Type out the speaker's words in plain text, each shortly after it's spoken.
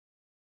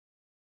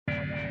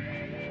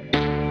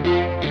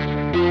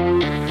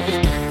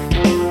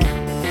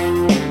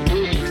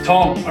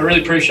Tom, I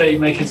really appreciate you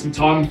making some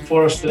time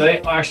for us today.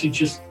 I actually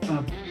just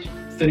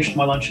finished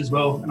my lunch as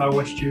well, and I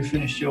watched you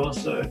finish yours,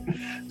 so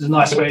it's a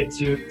nice way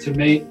to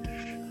meet.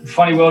 The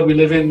funny world we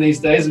live in these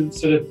days, and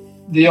sort of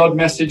the odd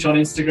message on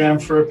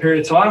Instagram for a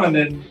period of time, and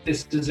then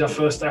this is our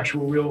first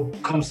actual real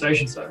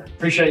conversation. So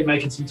appreciate you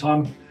making some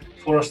time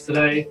for us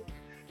today.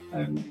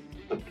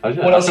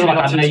 What else?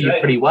 I know you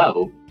pretty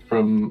well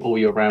from all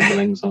your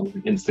ramblings on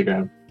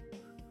Instagram.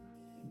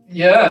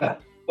 Yeah,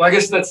 well, I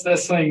guess that's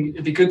something.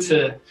 It'd be good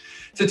to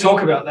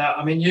talk about that.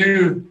 I mean,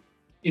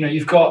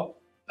 you've got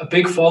a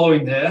big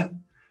following there,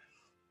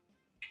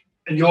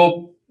 and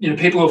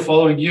people who are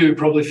following you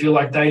probably feel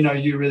like they know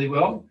you really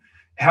well.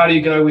 How do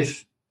you go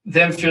with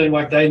them feeling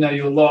like they know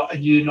you a lot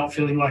and you not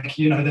feeling like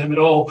you know them at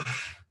all?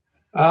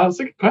 That's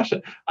a good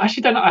question. I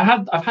actually don't know.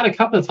 I've had a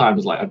couple of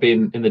times, like I've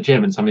been in the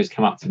gym and somebody's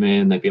come up to me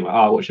and they've been like, "Oh,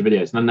 I watch your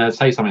videos," and then they'll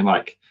say something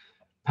like,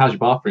 "How's your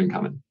bathroom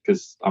coming?"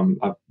 Because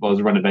I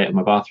was renovating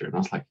my bathroom, and I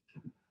was like,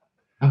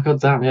 "Oh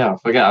god damn, yeah, I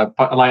forget."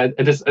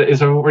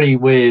 It's a really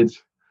weird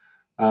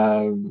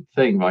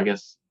thing, but I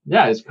guess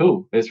it's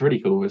cool. It's really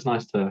cool. It's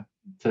nice to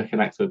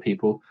connect with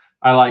people.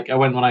 When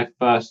I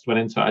first went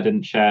into it, I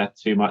didn't share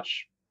too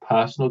much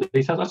personal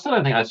details. I still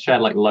don't think I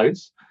shared like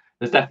loads.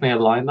 There's definitely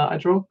a line that I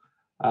draw.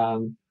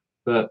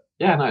 But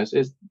yeah, no,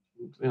 it's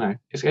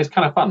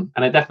kind of fun,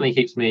 and it definitely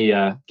keeps me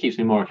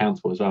more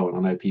accountable as well when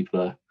I know people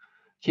are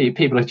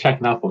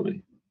checking up on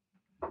me.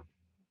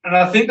 And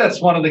I think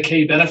that's one of the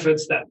key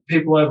benefits that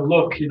people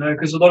overlook,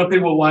 because a lot of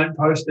people won't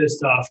post their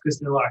stuff because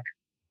they're like,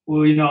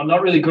 well, I'm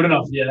not really good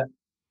enough yet.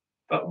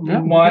 But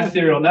my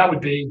theory on that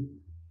would be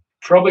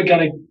probably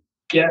going to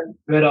get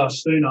better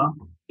sooner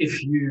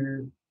if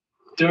you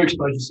do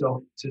expose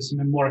yourself to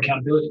some more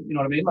accountability. You know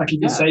what I mean? Like if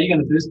you say you're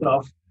going to do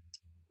stuff,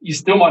 you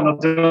still might not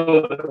do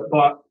it,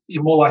 but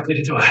you're more likely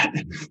to do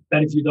it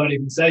than if you don't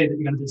even say that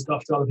you're going to do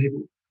stuff to other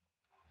people.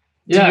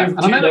 Yeah.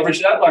 Do you leverage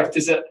that? Like,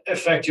 does it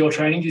affect your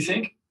training, do you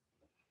think?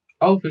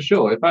 Oh, for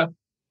sure.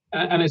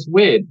 And it's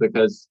weird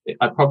because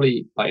I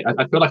probably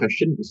I feel like I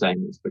shouldn't be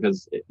saying this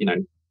because at the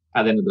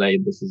end of the day,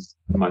 this is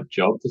my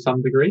job to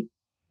some degree.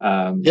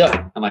 And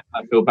I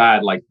feel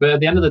bad. But at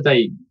the end of the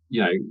day,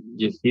 you're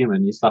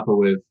human. You suffer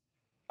with,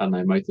 I don't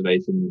know,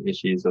 motivation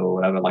issues or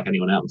whatever, like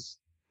anyone else.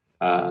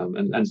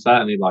 And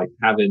certainly like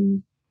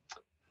having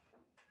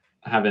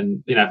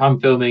if I'm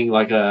filming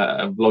like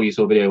a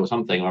Vlogisaur video or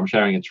something, or I'm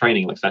sharing a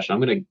training session,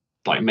 I'm going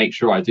to make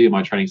sure I do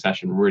my training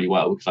session really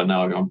well because I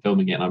know I'm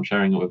filming it and I'm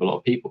sharing it with a lot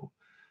of people.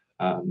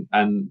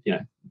 And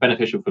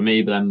beneficial for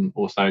me, but then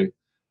also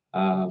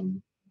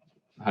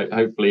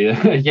hopefully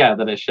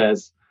that it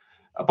shares.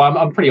 But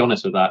I'm pretty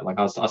honest with that. Like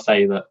I'll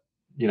say that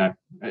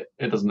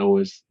it's not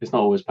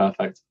always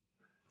perfect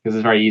because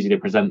it's very easy to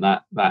present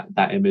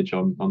that image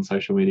on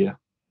social media.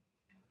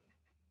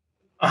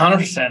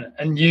 100%.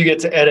 And you get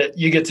to edit,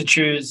 you get to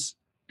choose,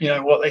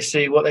 what they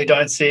see, what they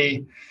don't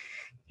see.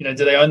 Do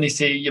they only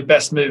see your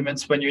best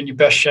movements when you're in your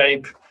best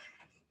shape?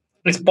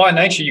 It's by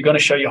nature, you're going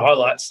to show your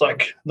highlights.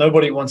 Like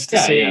nobody wants to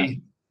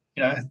see,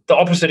 the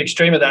opposite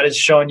extreme of that is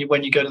showing you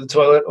when you go to the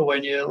toilet or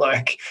when you're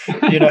like,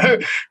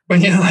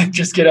 when you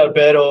just get out of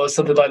bed or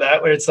something like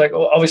that, where it's like,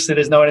 well, obviously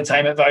there's no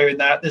entertainment value in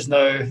that. There's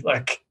no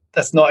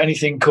that's not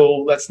anything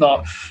cool.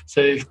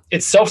 So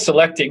it's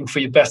self-selecting for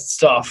your best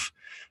stuff.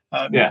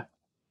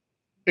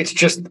 It's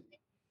just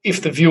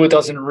if the viewer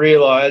doesn't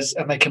realize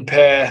and they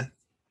compare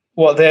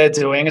what they're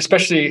doing,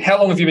 especially how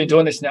long have you been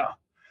doing this now?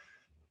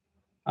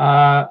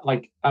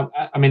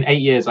 8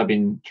 years I've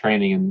been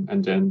training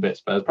and doing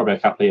bits, but there's probably a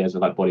couple of years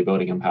of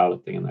bodybuilding and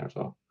powerlifting in there as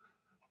well.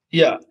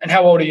 Yeah. And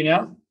how old are you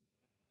now?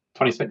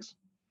 26.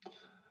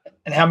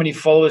 And how many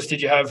followers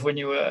did you have when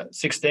you were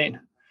 16?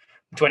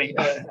 18?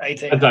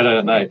 I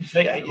don't know.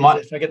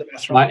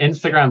 My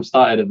Instagram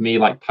started of me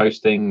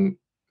posting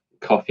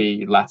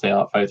coffee latte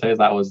art photos.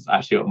 That was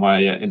actually what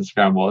my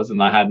Instagram was,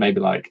 and I had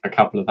maybe a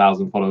couple of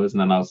thousand followers,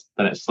 and then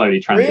it slowly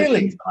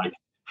transitioned to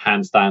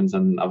handstands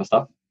and other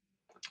stuff.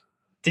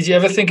 Did you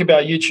ever think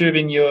about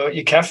YouTubing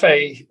your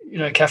cafe,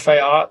 cafe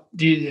art?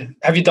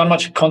 Have you done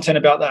much content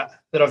about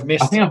that I've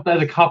missed? I think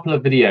there's a couple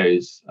of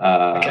videos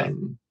that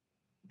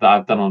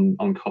I've done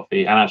on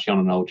coffee and actually on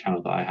an old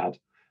channel that I had.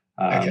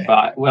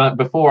 But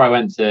before I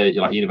went to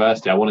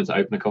university, I wanted to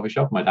open a coffee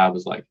shop. My dad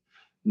was like,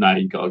 "No,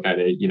 you've got to go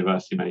to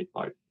university, mate.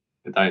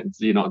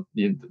 You're not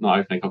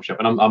opening a coffee shop."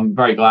 And I'm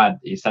very glad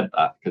that you said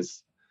that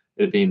because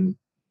it'd been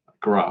a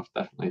graft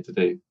definitely to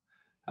do.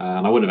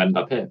 And I would have ended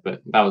up here,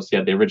 but that was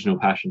the original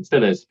passion.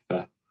 Still is.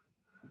 But...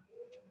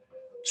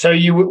 So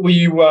were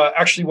you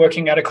actually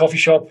working at a coffee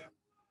shop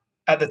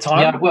at the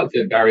time? Yeah, I've worked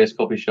at various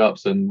coffee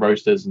shops and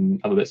roasters and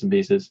other bits and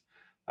pieces,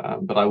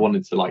 but I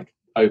wanted to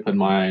open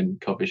my own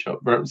coffee shop.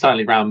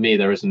 Certainly around me,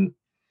 there's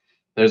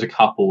a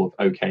couple of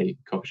okay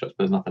coffee shops,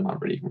 but there's nothing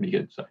really really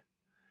good. So,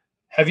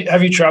 have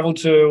you traveled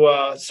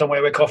to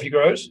somewhere where coffee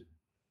grows?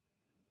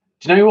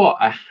 Do you know what?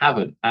 I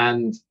haven't,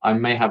 and I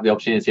may have the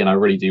opportunity, and I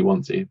really do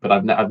want to, but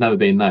I've never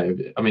been. No,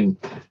 I mean,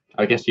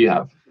 I guess you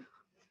have.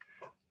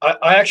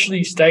 I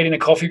actually stayed in a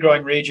coffee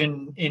growing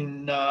region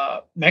in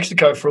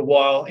Mexico for a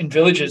while, in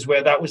villages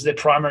where that was their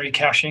primary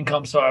cash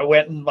income. So I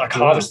went and like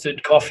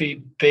harvested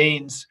coffee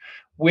beans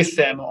with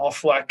them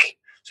off like,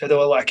 so there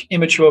were like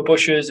immature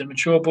bushes and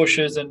mature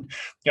bushes, and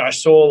I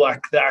saw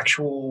like the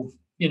actual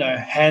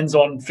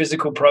hands-on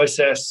physical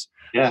process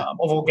of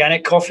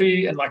organic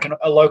coffee, and like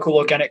a local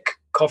organic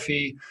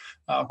coffee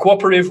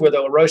cooperative where they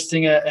were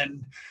roasting it,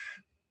 and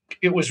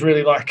it was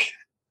really like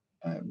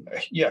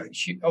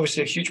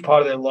obviously a huge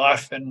part of their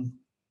life, and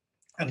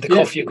the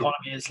coffee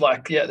economy is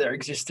like their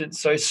existence.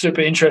 So it's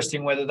super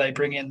interesting whether they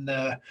bring in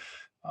the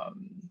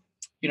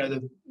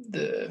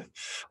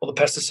all the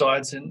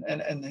pesticides and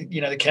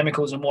the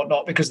chemicals and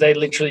whatnot, because they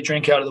literally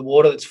drink out of the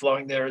water that's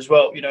flowing there as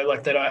well.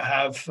 Like they don't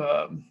have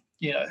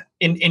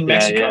in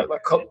Mexico,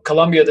 like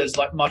Colombia, there's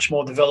like much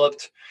more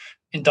developed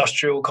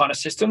industrial kind of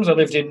systems. I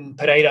lived in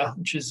Pereira,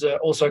 which is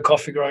also a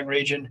coffee growing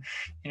region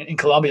in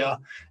Colombia,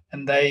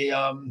 and they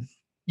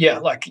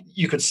like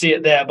you could see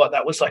it there, but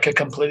that was like a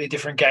completely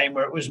different game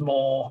where it was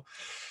more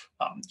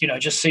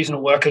just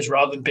seasonal workers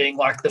rather than being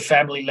like the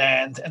family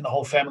land and the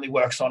whole family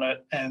works on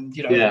it, and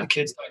the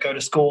kids don't go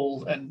to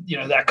school, and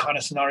that kind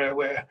of scenario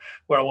where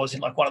I was in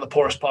like one of the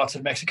poorest parts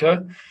of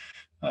Mexico.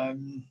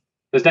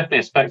 There's definitely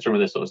a spectrum of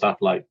this sort of stuff.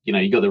 Like,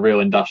 you got the real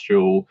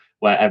industrial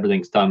where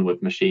everything's done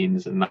with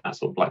machines, and that's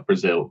sort of like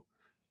Brazil.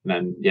 And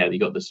then, you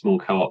got the small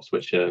co-ops,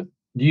 which are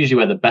usually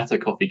where the better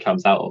coffee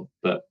comes out of.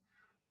 But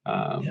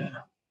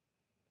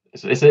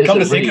it's come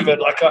to think of it,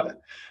 like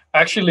I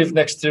actually lived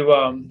next to,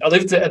 I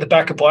lived at the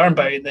back of Byron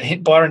Bay in the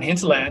Byron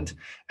hinterland,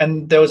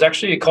 and there was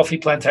actually a coffee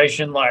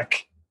plantation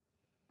like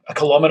a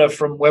kilometre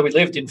from where we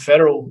lived in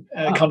Federal.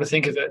 Come to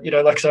think of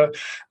it, so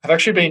I've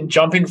actually been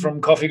jumping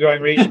from coffee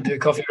growing region to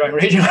coffee growing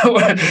region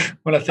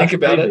when I think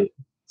about it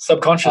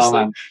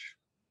subconsciously.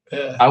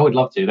 I would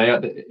love to.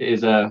 It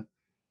is I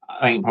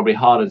think probably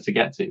harder to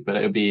get to, but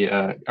it would be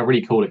a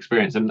really cool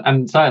experience.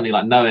 And certainly,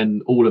 like,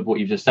 knowing all of what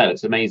you've just said,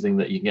 it's amazing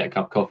that you can get a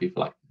cup of coffee for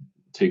like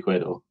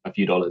 £2 or a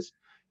few dollars,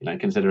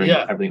 considering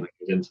everything that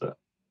goes into it.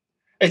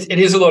 It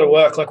is a lot of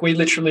work. Like we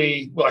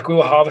literally, we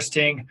were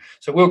harvesting,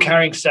 so we were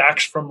carrying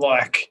sacks from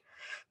like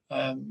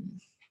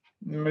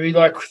maybe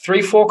like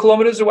 3-4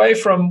 kilometers away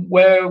from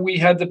where we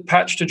had the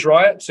patch to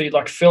dry it. So you'd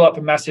like fill up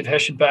a massive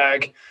Hessian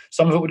bag.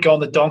 Some of it would go on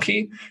the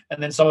donkey,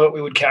 and then some of it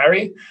we would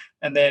carry,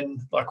 and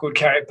then like we'd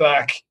carry it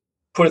back,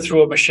 put it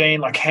through a machine,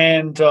 like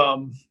hand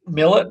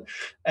mill it,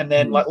 and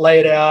then like lay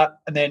it out.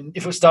 And then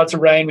if it started to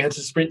rain, we had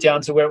to sprint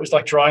down to where it was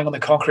like drying on the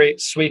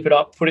concrete, sweep it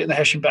up, put it in the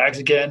Hessian bags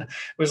again. It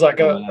was like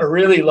a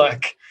really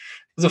like,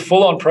 it was a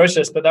full-on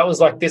process, but that was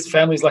like this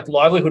family's like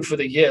livelihood for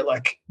the year.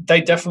 Like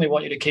they definitely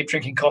want you to keep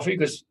drinking coffee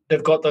because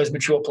they've got those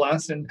mature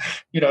plants, and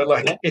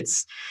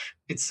it's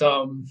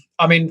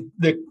I mean,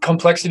 the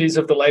complexities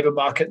of the labor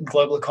market and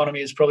global economy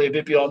is probably a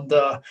bit beyond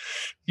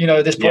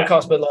this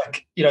podcast, but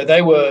like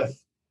they were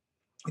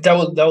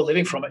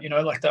living from it,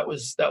 like that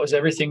was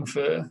everything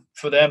for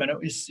them. And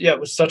it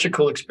was such a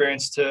cool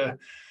experience to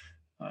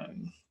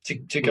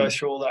go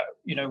through all that,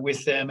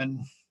 with them,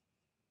 and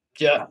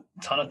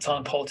ton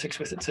of politics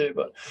with it too.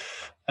 But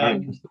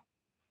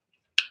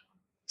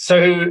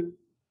so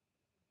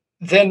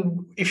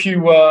then if you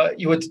were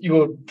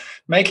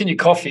making your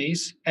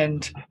coffees,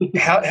 and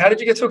how did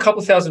you get to a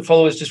couple of thousand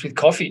followers just with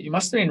coffee? You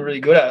must have been really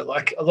good at it.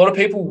 Like a lot of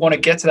people want to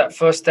get to that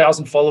first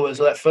 1,000 followers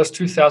or that first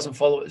 2,000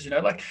 followers,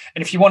 and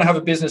if you want to have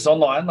a business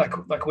online,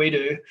 like we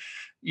do,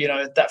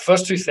 that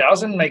first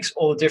 2,000 makes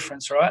all the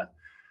difference, right?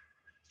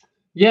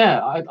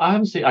 Yeah, I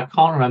haven't seen, I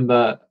can't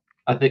remember.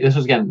 I think this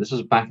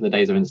was back in the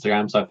days of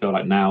Instagram, so I feel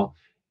like now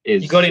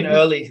is... You got in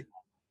early.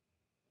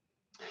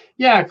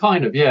 Yeah,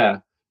 kind of, yeah.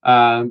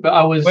 But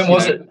I was... When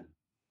was it?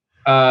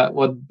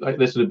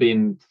 This would have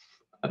been,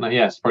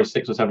 it's probably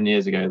 6 or 7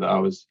 years ago that I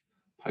was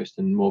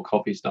posting more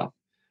coffee stuff.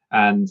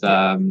 And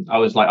I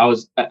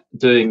was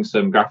doing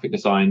some graphic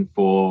design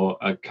for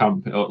a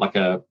company, or like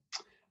a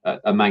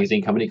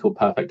magazine company called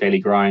Perfect Daily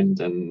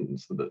Grind, and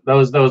so there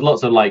was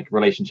lots of like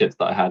relationships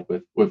that I had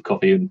with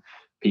coffee and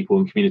people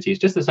and communities,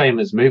 just the same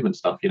as movement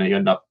stuff. You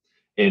end up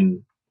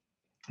in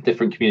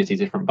different communities,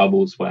 different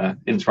bubbles, where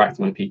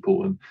interacting with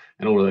people and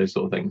all of those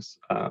sort of things.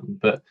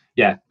 But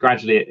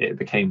gradually it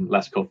became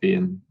less coffee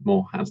and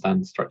more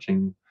handstand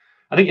stretching.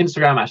 I think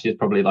Instagram actually is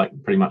probably like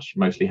pretty much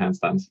mostly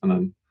handstands, and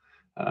then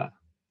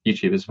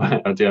YouTube is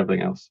where I do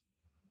everything else.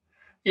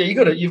 Yeah,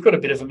 you've got a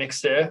bit of a mix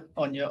there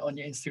on your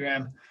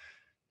Instagram.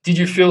 Did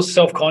you feel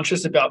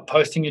self-conscious about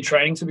posting your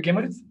training to begin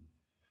with?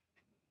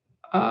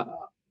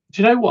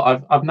 Do you know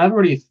what? I've never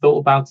really thought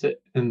about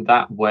it in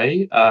that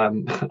way.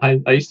 I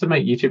used to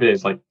make YouTube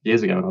videos like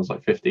years ago when I was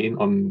like 15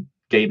 on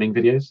gaming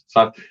videos.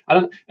 So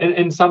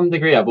in some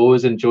degree, I've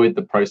always enjoyed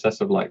the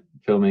process of like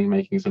filming,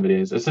 making some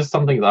videos. It's just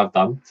something that I've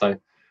done. So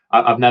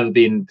I've never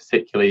been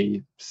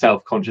particularly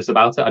self-conscious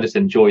about it. I just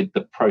enjoyed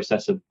the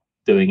process of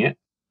doing it.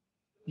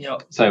 Yeah.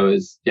 So it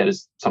was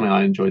just something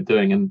I enjoyed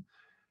doing, and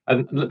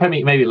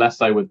maybe less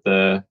so with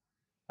the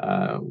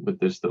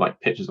like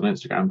pictures on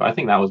Instagram, but I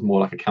think that was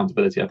more like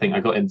accountability. I think I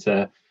got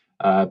into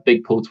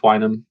Big Paul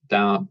Twynham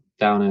down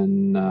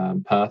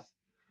in Perth.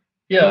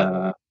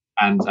 Yeah.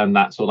 and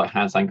that sort of like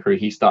handstand crew,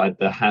 he started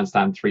the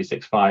handstand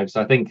 365.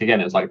 So I think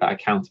again, it was like that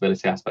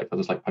accountability aspect of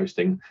just like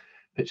posting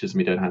pictures of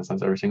me doing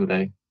handstands every single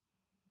day.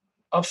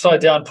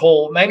 Upside down,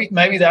 Paul.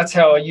 Maybe that's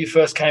how you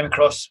first came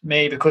across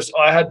me, because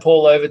I had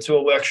Paul over to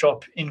a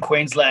workshop in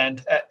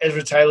Queensland at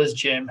Ezra Taylor's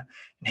gym,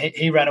 and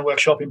he ran a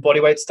workshop in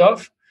bodyweight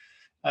stuff.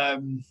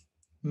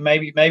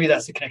 Maybe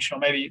that's the connection, or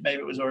maybe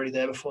it was already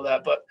there before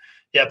that. But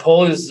yeah,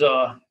 Paul is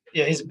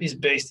he's a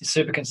beast. He's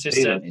super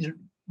consistent. He's a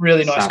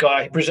really nice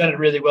guy. He presented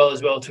really well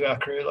as well to our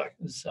crew. Like,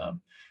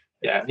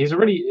 yeah, he's a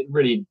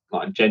really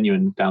like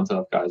genuine, down to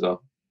earth guy as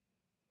well.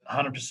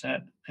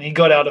 100%. And he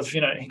got out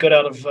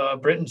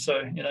of Britain,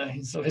 so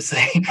he's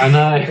obviously I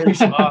know very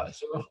smart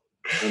as well.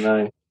 I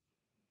know.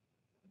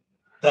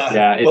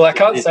 Well, I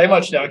can't say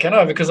much now, can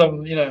I? Because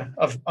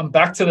I'm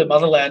back to the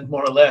motherland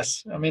more or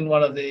less. I'm in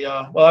one of the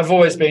I've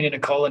always been in a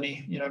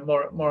colony,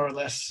 more or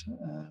less,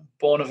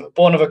 born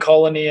of a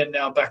colony, and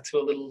now back to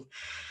a little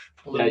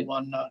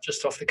one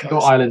just off the coast.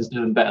 Your island's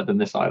doing better than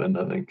this island,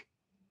 I think.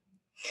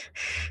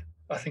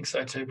 I think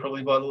so too,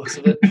 probably by the looks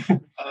of it.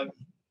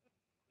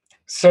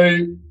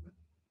 So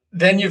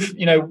then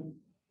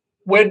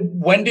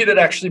when did it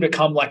actually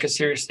become like a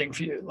serious thing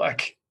for you?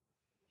 Like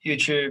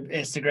YouTube,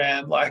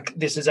 Instagram, like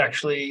this is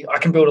actually, I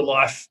can build a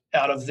life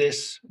out of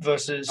this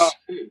versus.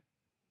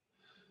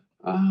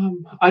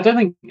 I don't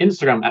think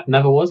Instagram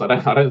never was. I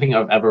don't think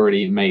I've ever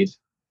really made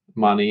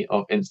money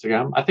off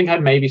Instagram. I think I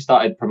maybe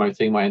started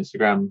promoting my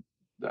Instagram,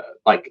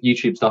 like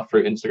YouTube stuff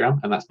through Instagram,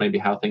 and that's maybe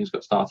how things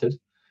got started.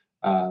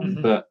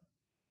 But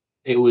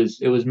it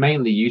was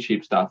mainly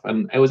YouTube stuff,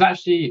 and it was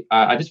actually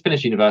I just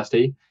finished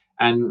university,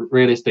 and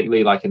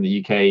realistically, like in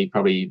the UK,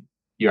 probably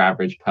your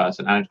average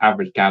person,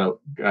 average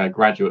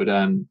graduate would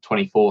earn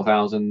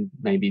 24,000,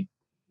 maybe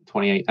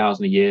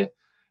 28,000 a year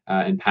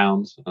in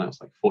pounds, and that's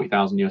like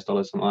 $40,000 US,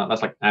 something like that.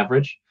 That's like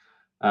average.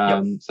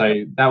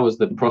 So that was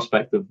the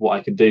prospect of what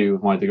I could do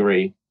with my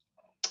degree.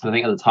 And I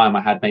think at the time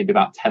I had maybe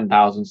about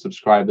 10,000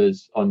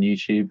 subscribers on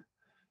YouTube,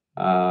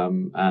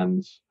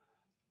 and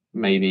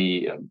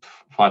maybe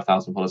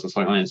 5,000 followers or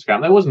something on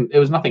Instagram. It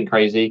was nothing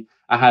crazy.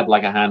 I had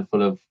like a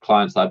handful of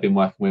clients that I've been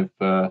working with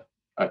for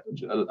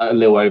a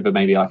little over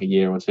maybe like a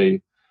year or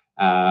two,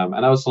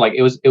 and I was like,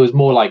 it was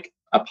more like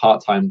a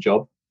part-time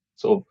job,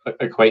 sort of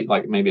equate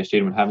like maybe a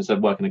student would have instead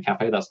of working in a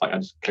cafe. That's like I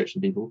just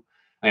coaching people.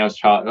 I was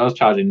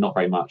charging not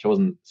very much. I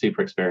wasn't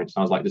super experienced.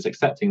 I was like just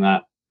accepting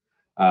that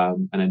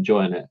and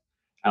enjoying it.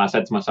 And I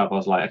said to myself, I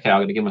was like, okay, I'm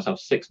going to give myself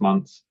 6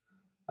 months,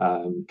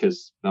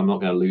 because I'm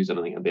not going to lose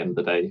anything at the end of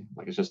the day.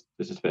 Like it's just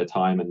a bit of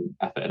time and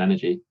effort and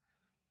energy.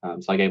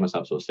 So I gave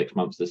myself sort of 6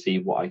 months to see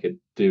what I could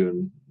do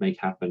and make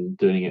happen,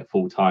 doing it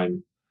full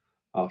time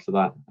after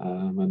that.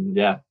 And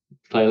yeah,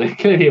 clearly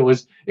it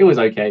was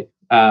okay.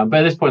 But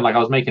at this point, like I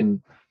was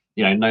making,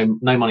 no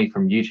money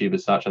from YouTube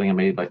as such. I think I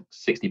made like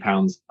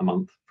 £60 a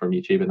month from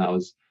YouTube, and that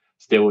was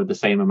still with the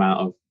same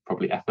amount of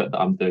probably effort that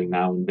I'm doing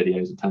now in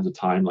videos in terms of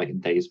time, like in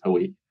days per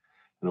week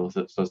and all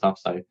that sort of stuff.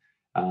 So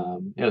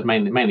it was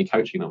mainly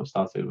coaching that was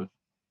started with.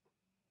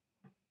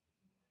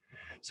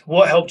 So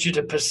what helped you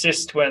to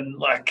persist when,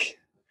 like,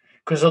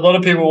 because a lot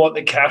of people want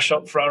the cash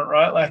up front,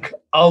 right? Like,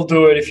 I'll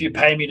do it if you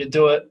pay me to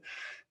do it.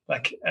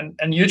 Like, and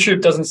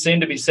YouTube doesn't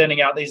seem to be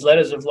sending out these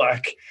letters of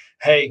like,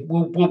 hey,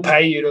 we'll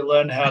pay you to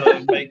learn how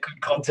to make good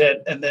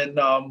content, and then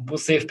we'll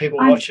see if people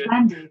watch it.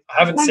 I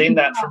haven't seen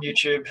that from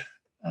YouTube.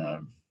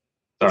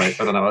 Sorry, I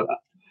don't know.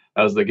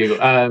 That was the Google.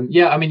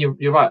 Yeah, I mean,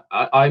 you're right.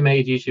 I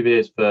made YouTube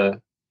videos for,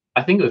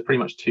 I think it was pretty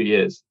much 2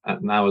 years,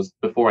 and that was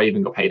before I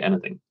even got paid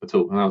anything at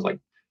all. And I was like,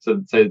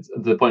 so to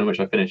the point at which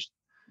I finished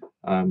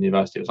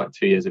university, it was like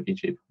 2 years of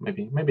YouTube,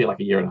 maybe like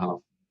a year and a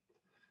half.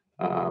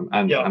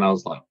 And I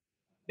was like,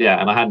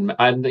 yeah, and I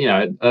had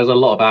there was a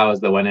lot of hours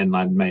that went in, and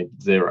I made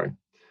zero.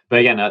 But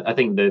again, I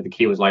think the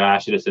key was like I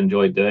actually just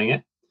enjoyed doing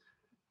it,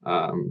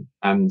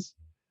 and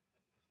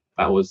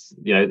that was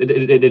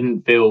it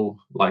didn't feel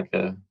like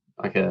a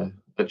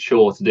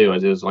chore to do,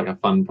 as it was like a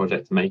fun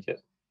project to make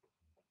it.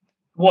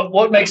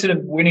 What makes it a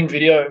winning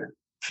video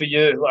for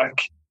you?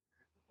 Like,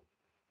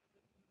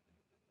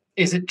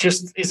 is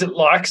it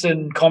likes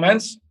and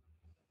comments?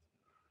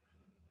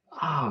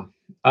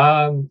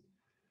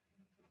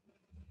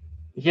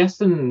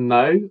 Yes and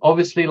no.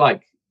 Obviously,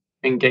 like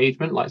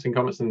engagement, likes and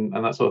comments and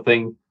that sort of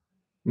thing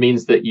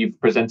means that you've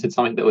presented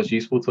something that was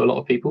useful to a lot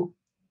of people,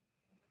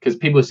 because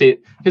people see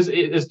it,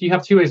 because you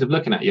have two ways of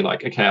looking at it. You're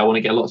like, okay, I want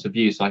to get lots of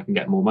views so I can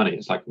get more money.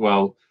 It's like,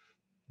 well,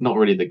 not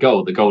really the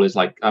goal. The goal is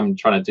like, I'm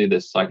trying to do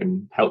this so I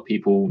can help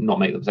people not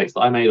make the mistakes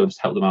that I made, or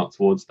just help them out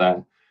towards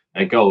their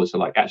goals. So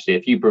like, actually,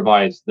 if you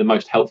provide the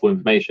most helpful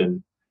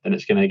information, then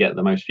it's going to get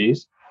the most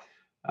views.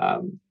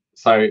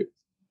 So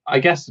I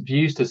guess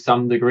views to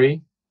some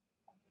degree,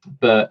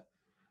 but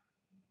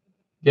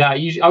yeah,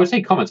 I would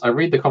say comments. I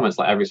read the comments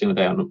like every single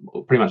day on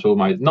pretty much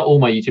not all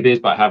my YouTube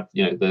videos, but I have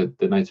the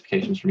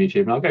notifications from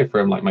YouTube, and I'll go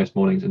through them like most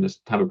mornings and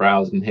just have a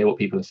browse and hear what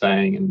people are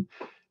saying. And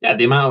yeah,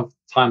 the amount of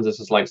times there's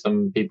just like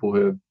some people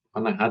who have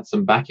and I had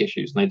some back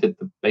issues, and they did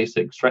the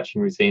basic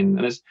stretching routine,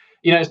 and it's,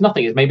 you know, it's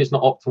nothing. It's maybe it's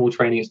not optimal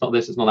training, it's not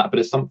this, it's not that, but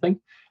it's something,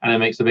 and it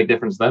makes a big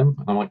difference to them.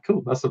 And I'm like,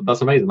 cool, that's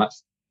amazing.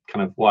 That's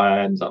kind of why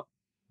I ends up,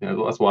 you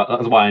know, that's why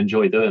I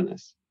enjoy doing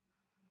this.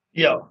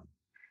 Yeah.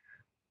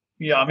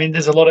 Yeah. I mean,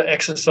 there's a lot of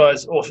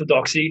exercise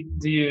orthodoxy.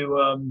 Do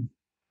you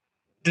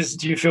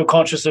feel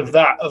conscious of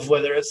that, of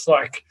whether it's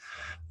like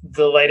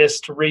the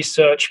latest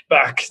research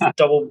back,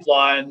 double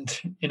blind,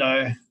 you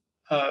know,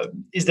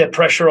 is there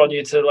pressure on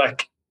you to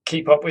like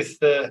keep up with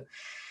the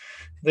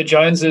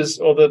Joneses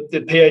or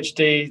the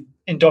PhD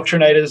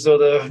indoctrinators or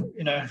the,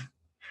 you know,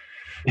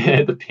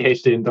 the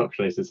PhD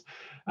indoctrinators?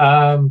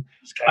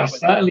 I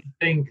certainly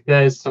think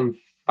there's some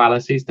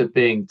fallacies to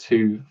being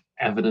too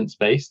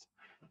evidence-based.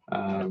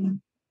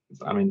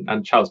 I mean,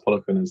 and Charles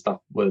Poliquin and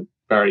stuff were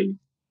very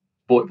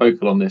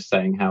vocal on this,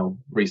 saying how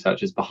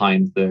research is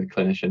behind the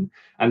clinician.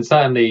 And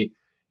certainly,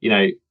 you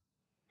know,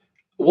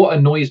 what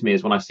annoys me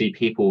is when I see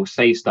people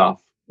say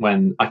stuff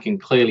when I can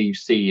clearly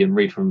see and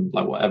read from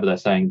like whatever they're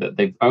saying that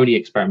they've only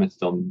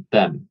experimented on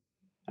them.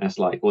 And it's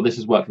like, well, this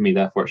has worked for me,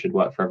 therefore it should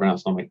work for everyone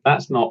else. And I'm like,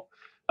 that's not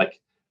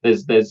like,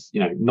 there's you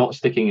know, not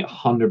sticking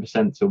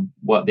 100% to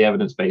what the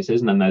evidence base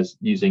is, and then there's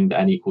using the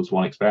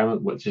n=1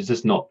 experiment, which is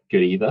just not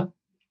good either.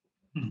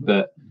 Mm-hmm.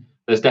 But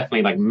there's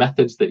definitely like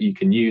methods that you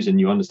can use, and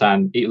you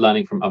understand,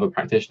 learning from other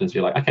practitioners,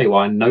 you're like, okay, well,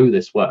 I know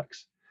this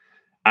works.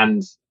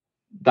 And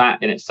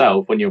that in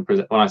itself, when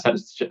I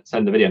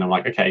send the video and I'm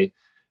like, okay,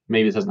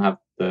 maybe this doesn't have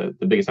the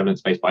biggest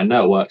evidence base, but I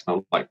know it works, and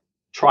I'll like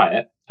try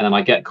it, and then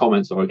I get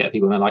comments or I get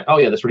people and they're like, oh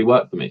yeah, this really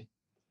worked for me.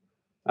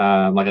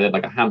 Like I did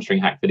like a hamstring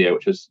hack video,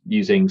 which was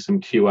using some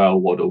QL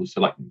waddles,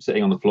 so like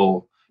sitting on the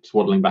floor, just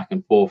waddling back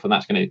and forth, and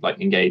that's going to like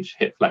engage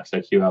hip flexor,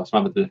 QL,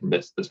 some other different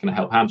bits that's going to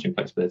help hamstring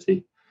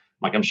flexibility.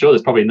 Like, I'm sure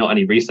there's probably not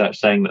any research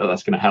saying that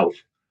that's going to help,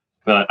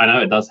 but I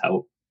know it does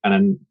help. And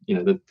then, you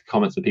know, the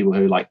comments of people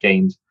who like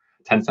gained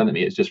 10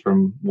 centimeters just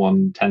from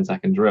one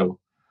 10-second drill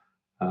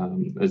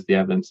is the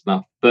evidence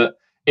enough. But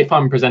if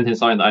I'm presenting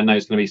something that I know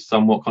is going to be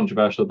somewhat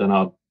controversial, then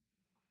I'll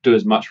do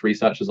as much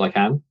research as I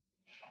can,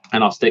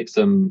 and I'll stick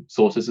some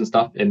sources and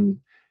stuff in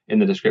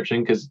the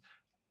description, because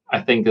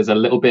I think there's a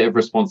little bit of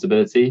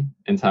responsibility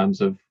in terms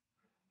of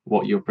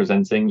what you're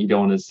presenting. You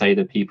don't want to say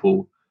to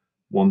people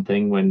one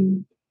thing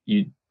when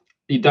you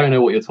don't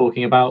know what you're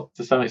talking about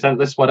to some extent.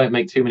 This is why I don't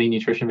make too many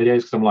nutrition videos,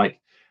 because I'm like,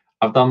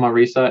 I've done my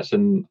research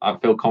and I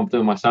feel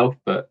confident in myself,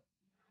 but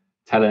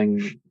telling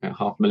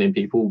 500,000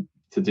 people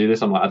to do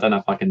this, I'm like, I don't know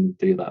if I can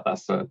do that.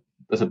 That's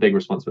a big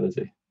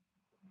responsibility.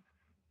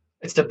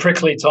 It's a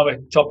prickly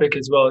topic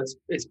as well.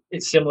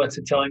 It's similar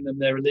to telling them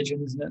their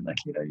religion, isn't it? Like,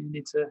 you know, you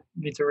need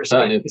to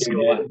respect this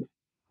God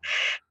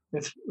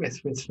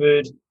with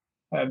food.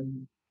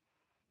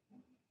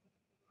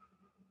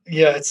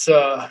 Yeah, it's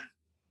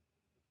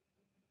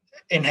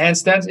in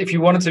handstands. If you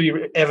wanted to be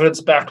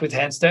evidence-backed with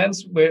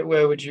handstands,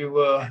 where would you?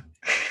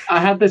 I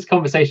had this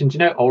conversation. Do you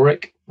know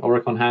Ulrich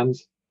on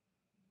hands?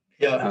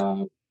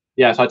 Yeah.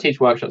 Yeah. So I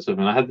teach workshops with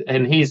him.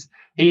 And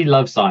he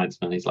loves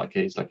science, man. He's like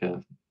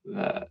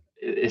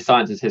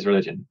science is his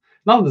religion.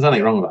 Not that there's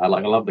anything wrong with that.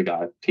 Like, I love the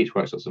guy. I teach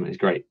workshops with him. He's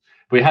great.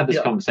 But we had this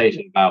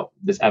conversation about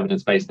this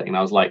evidence-based thing, and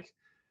I was like,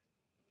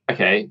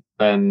 okay,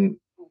 then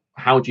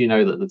how do you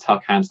know that the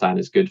tuck handstand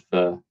is good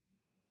for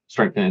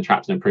strengthening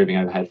traps and improving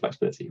overhead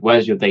flexibility?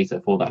 Where's your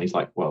data for that? And he's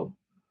like, well,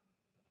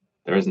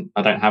 there isn't.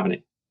 I don't have any.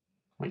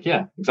 I'm like,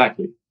 yeah,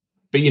 exactly.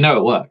 But you know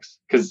it works,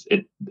 because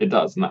it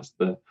does, and that's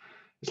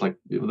it's like,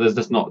 there's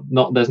just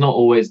there's not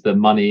always the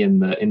money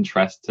and the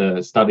interest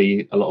to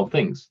study a lot of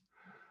things.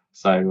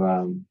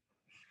 So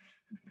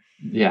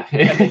yeah.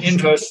 And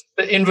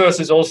the inverse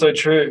is also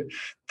true.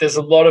 There's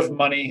a lot of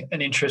money and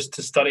interest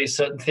to study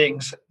certain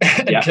things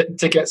and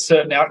to get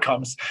certain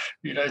outcomes,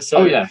 you know.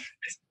 So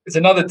it's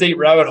another deep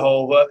rabbit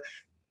hole. But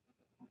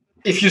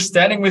if you're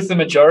standing with the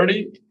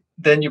majority,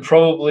 then you're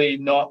probably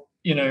not,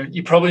 you know,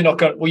 you're definitely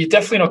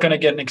not going to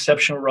get an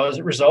exceptional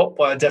result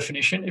by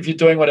definition. If you're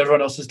doing what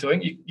everyone else is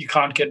doing, you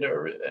can't get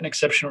an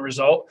exceptional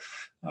result.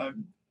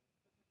 And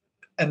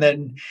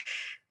then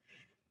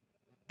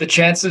the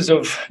chances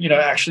of, you know,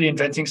 actually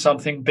inventing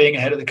something, being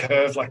ahead of the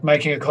curve, like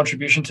making a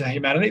contribution to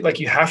humanity, like,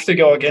 you have to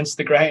go against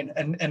the grain.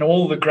 And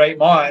all the great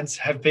minds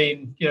have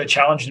been, you know,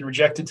 challenged and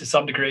rejected to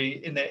some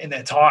degree in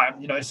their time,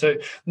 you know. So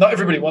not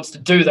everybody wants to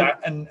do that,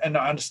 and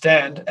I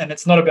understand. And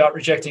it's not about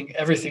rejecting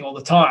everything all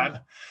the time.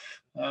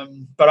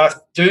 But I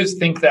do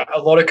think that a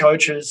lot of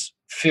coaches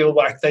feel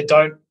like they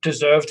don't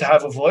deserve to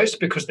have a voice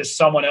because there's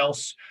someone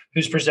else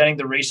who's presenting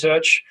the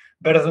research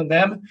better than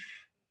them.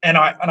 And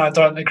I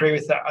don't agree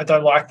with that. I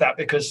don't like that,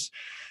 because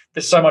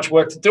there's so much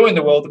work to do in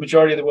the world. The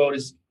majority of the world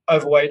is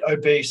overweight,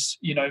 obese,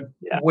 you know,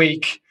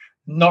 weak,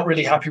 not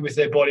really happy with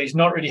their bodies,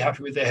 not really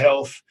happy with their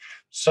health.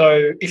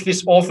 So if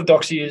this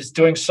orthodoxy is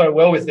doing so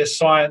well with their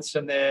science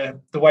and the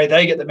way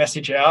they get the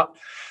message out,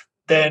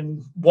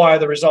 then why are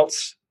the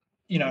results,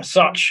 you know,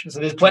 such? So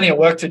there's plenty of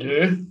work to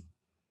do.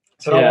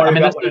 So don't worry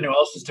about what anyone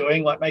else is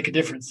doing. Like, make a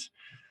difference.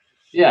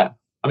 Yeah.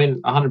 I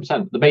mean,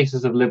 100%. The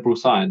basis of liberal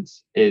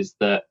science is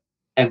that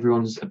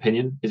everyone's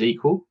opinion is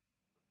equal.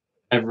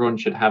 Everyone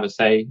should have a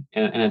say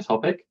in a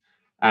topic.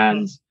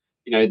 and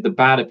the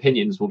bad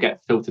opinions will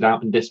get filtered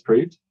out and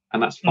disproved,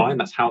 and that's fine.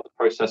 That's how the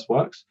process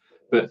works.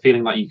 But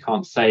feeling like you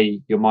can't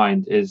say your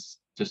mind is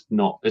just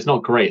not. It's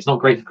not great. It's not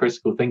great for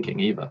critical thinking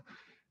either.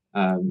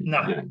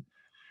 No.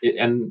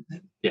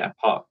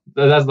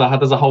 There's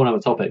a whole other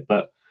topic,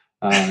 but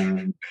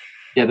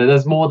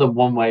there's more than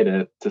one way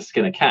to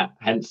skin a cat.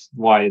 Hence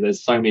why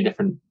there's so many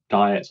different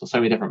diets or so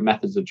many different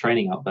methods of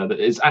training out there that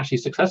is actually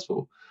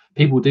successful.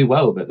 People do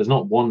well with it. There's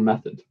not one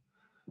method.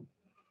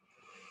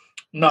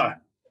 No,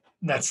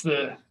 that's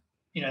the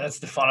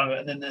fun of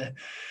it. And then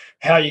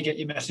how you get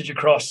your message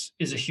across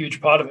is a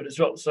huge part of it as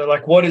well. So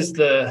like,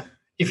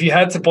 if you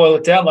had to boil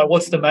it down, like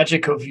what's the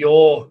magic of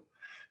your,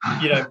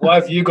 why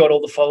have you got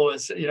all the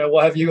followers?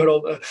 Why have you got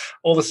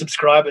all the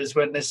subscribers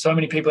when there's so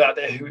many people out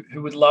there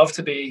who would love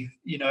to be,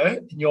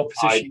 in your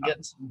position?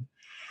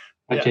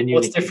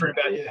 What's different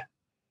about you?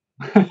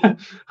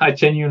 I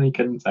genuinely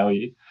couldn't tell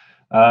you.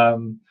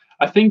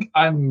 I think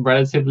I'm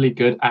relatively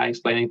good at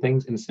explaining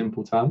things in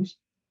simple terms.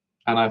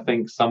 And I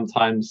think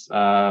sometimes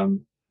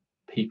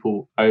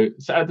people,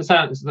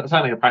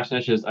 certainly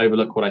practitioners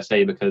overlook what I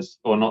say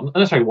or not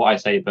necessarily what I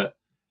say, but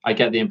I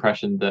get the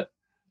impression that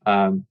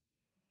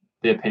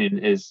the opinion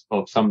is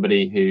of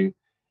somebody who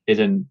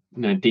isn't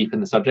deep in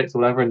the subject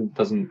or whatever, and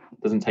doesn't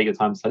take the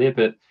time to study it.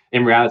 But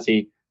in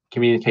reality,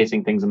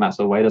 communicating things in that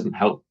sort of way doesn't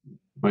help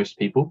most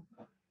people.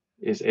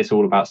 It's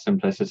all about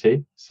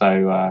simplicity.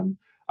 So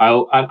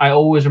I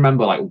always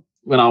remember, like,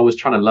 when I was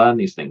trying to learn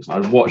these things,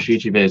 I'd watch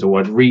YouTube videos or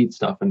I'd read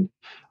stuff, and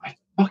I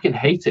fucking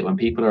hate it when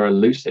people are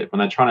elusive, when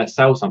they're trying to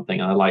sell something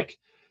and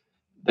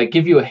they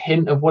give you a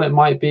hint of what it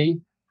might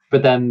be,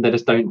 but then they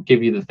just don't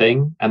give you the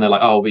thing, and they're like,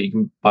 oh, but you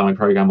can buy my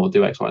program or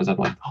do X, Y, and Z. I'm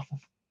like, oh,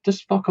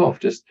 just fuck off.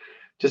 Just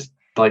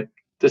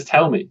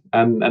tell me,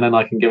 and then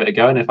I can give it a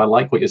go. And if I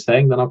like what you're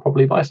saying, then I'll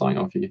probably buy something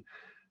off you.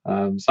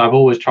 So I've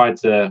always tried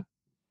to,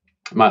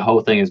 my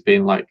whole thing has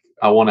been like,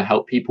 I want to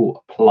help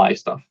people apply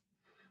stuff.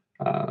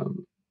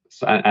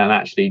 And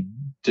actually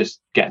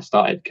just get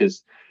started,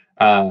 because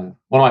one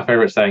of my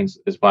favorite sayings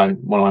is by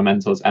one of my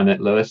mentors,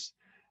 Emmett Lewis,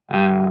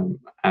 and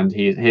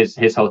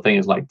his whole thing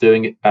is like,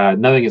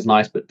 knowing is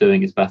nice, but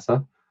doing is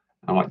better.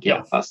 I'm like,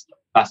 that's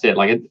it.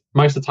 Like,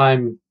 most of the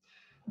time,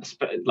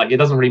 like, it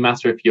doesn't really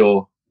matter if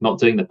you're not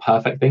doing the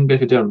perfect thing, but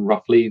if you're doing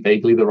roughly,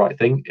 vaguely the right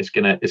thing, it's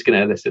gonna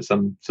elicit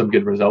some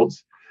good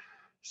results.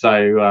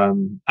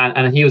 So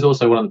and he was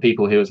also one of the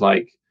people who was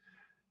like,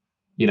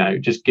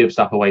 just give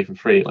stuff away for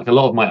free. Like, a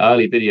lot of my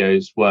early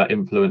videos were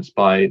influenced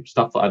by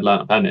stuff that I'd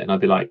learned of Emmett, and I'd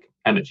be like,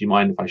 Emmett, do you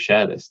mind if I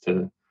share this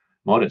to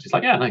my audience? He's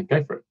like, yeah, no,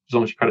 go for it. As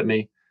long as you credit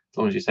me, as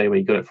long as you say where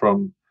you got it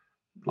from,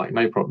 like,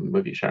 no problem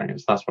with you sharing it.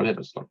 So that's what it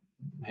is. Like,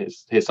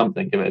 here's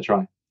something, give it a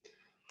try.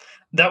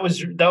 That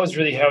was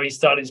really how he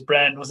started his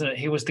brand, wasn't it?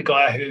 He was the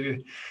guy who,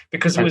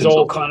 because it was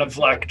all kind of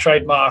like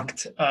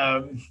trademarked,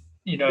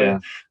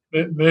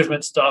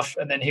 movement stuff,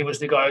 and then he was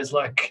the guy who's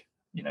like,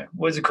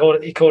 what is it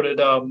called? He called it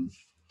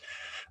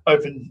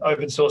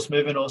open source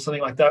movement or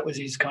something like that was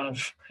his kind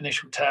of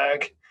initial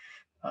tag.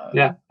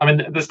 I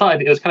mean, at the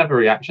start, it was kind of a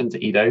reaction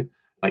to Ido.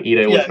 Like,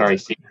 Ido was very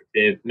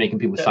secretive, making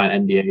people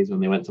sign NDAs when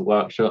they went to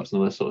workshops and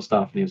all this sort of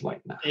stuff. And he was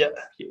like, nah,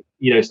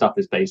 Ido stuff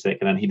is basic.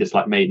 And then he just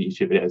like made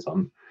YouTube videos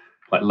on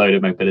like load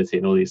of mobility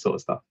and all these sort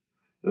of stuff.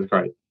 It was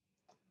great.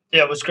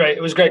 Yeah, it was great.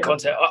 It was great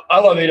content. I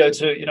love Ido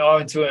too. I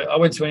went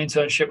to an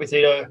internship with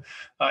Ido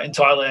in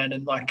Thailand,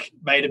 and like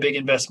made a big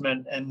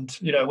investment, and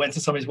went to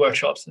some of his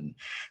workshops, and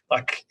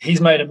like he's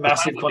made a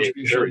massive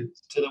contribution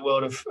to the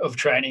world of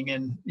training.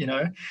 And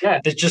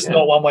there's just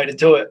not one way to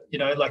do it.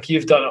 Like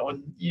you've done it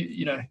on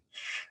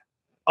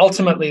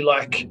ultimately,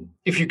 like,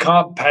 if you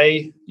can't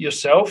pay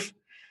yourself,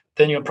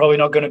 then you're probably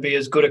not going to be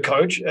as good a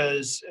coach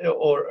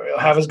or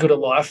have as good a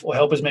life or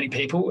help as many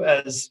people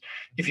as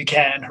if you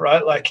can,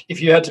 right? Like,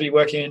 if you had to be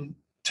working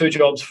 2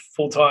 jobs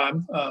full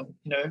time,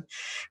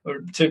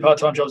 or 2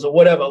 part-time jobs or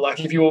whatever, like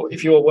if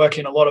you were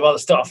working a lot of other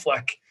stuff,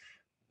 like,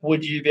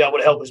 would you be able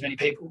to help as many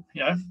people?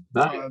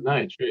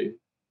 No, true.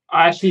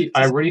 I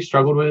really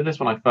struggled with this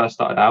when I first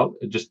started out,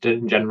 just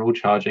in general,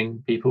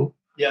 charging people.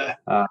 Yeah.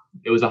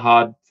 It was a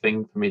hard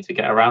thing for me to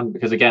get around,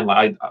 because again,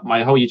 like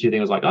my whole YouTube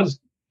thing was like, I'll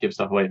just give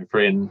stuff away for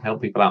free and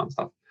help people out and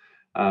stuff.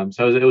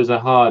 So it was a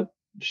hard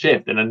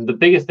shift. And then the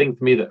biggest thing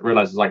for me that I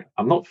realized is, like,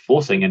 I'm not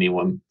forcing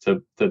anyone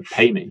to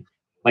pay me.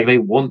 Like, they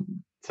want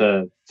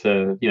they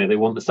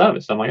want the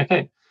service. So I'm like,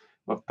 okay,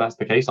 well, if that's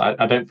the case,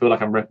 I don't feel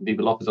like I'm ripping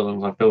people off, as long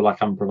as I feel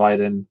like I'm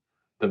providing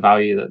the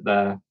value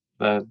that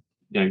they're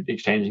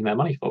exchanging their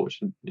money for,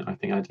 which I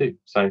think I do.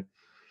 So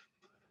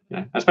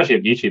especially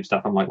with YouTube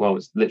stuff, I'm like, well,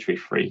 it's literally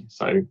free,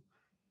 so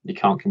you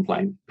can't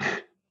complain. You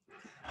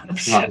might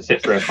have to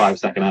sit through a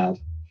 5-second ad.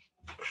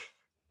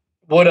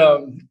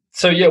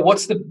 What's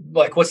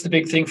the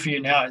big thing for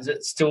you now? Is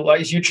it still,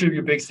 like, is YouTube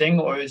your big thing,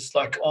 or is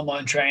like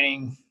online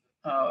training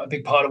a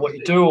big part of what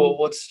you do, or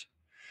what's?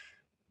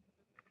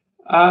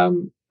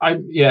 So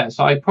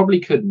I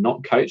probably could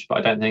not coach, but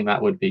I don't think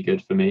that would be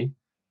good for me,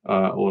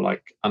 or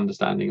like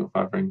understanding or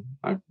furthering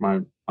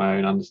my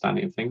own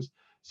understanding of things.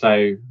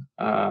 So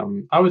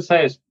I would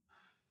say it's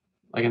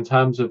like in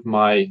terms of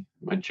my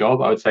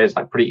job, I would say it's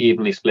like pretty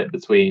evenly split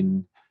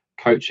between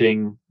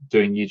coaching,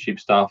 doing YouTube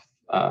stuff,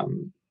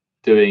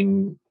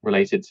 doing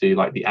related to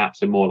like the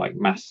apps and more like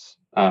mass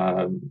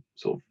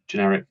sort of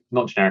generic,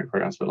 not generic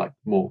programs, but like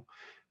more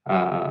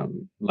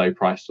low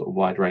price, sort of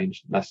wide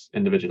range, less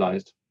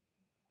individualized.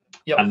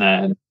 Yep. And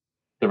then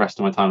the rest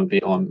of my time would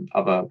be on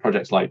other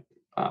projects, like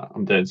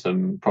I'm doing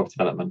some property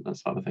development and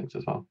some other things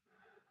as well.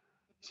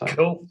 So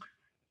cool.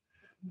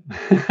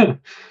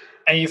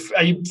 Are you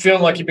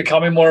feeling like you're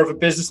becoming more of a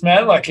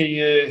businessman? Like, are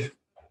you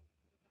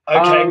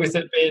okay with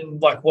it being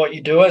like what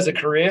you do as a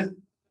career?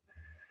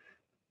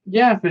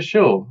 Yeah, for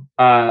sure.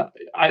 I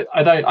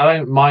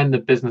don't mind the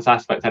business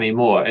aspect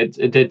anymore.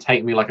 It did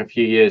take me like a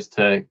few years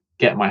to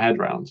get my head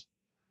around,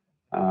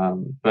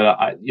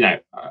 but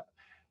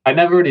I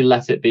never really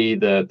let it be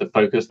the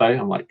focus though.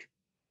 I'm like,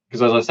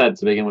 because as I said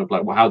to begin with,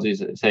 like, well, how do you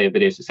say a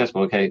video is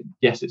successful? Okay,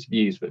 yes, it's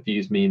views, but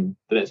views mean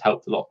that it's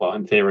helped a lot. Well,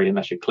 in theory,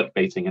 unless you're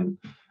clickbaiting and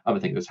other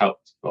things, it's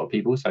helped a lot of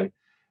people. So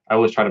I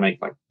always try to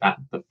make like that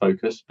the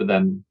focus, but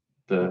then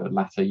the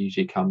latter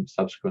usually comes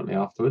subsequently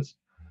afterwards.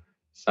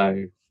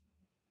 So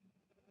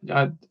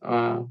I'm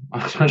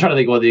trying to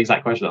think what the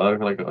exact question. I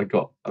feel like I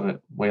got a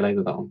bit way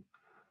later that one.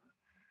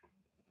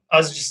 I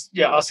was just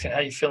asking how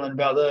you're feeling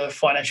about the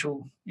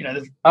financial,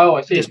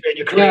 I see. Just being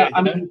your career.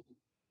 I mean,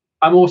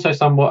 I'm also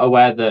somewhat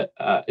aware that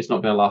it's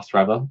not going to last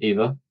forever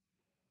either,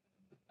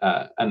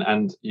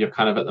 and you're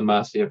kind of at the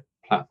mercy of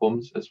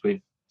platforms, as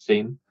we've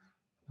seen.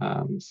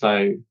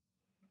 So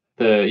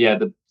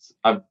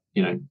I'm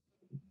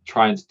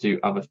trying to do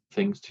other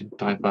things to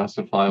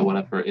diversify or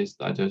whatever it is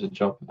that I do as a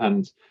job,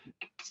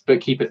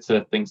 but keep it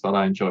to things that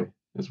I enjoy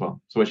as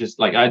well. So which is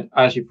like I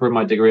actually, for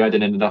my degree, I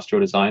did industrial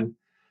design,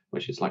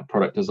 which is like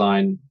product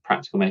design,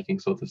 practical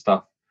making sort of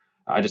stuff.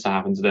 I just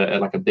happened to do it at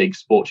like a big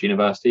sports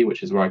university,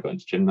 which is where I got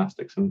into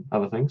gymnastics and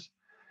other things.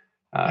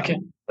 Okay.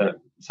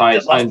 So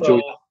I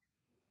enjoyed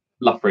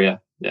Loughborough,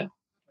 yeah.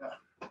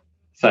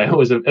 So it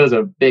was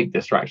a big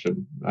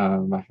distraction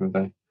back in the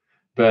day.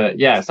 But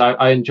yeah, so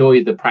I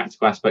enjoy the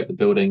practical aspect of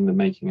building, the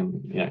making,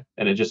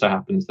 and it just so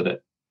happens that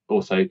it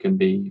also can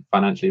be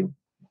financially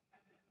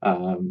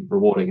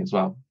rewarding as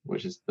well,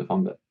 which is the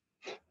fun bit.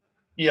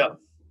 Yeah.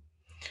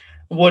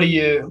 What are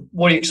you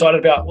excited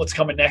about? What's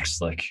coming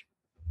next? Like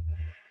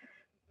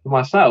for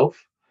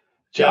myself,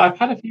 I've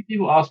had a few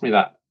people ask me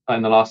that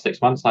in the last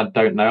 6 months. I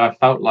don't know. I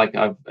felt like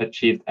I've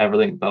achieved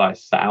everything that I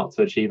set out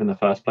to achieve in the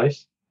first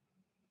place.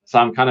 So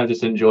I'm kind of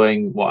just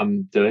enjoying what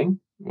I'm doing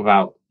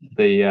without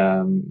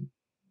the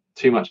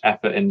too much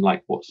effort in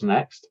like what's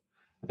next.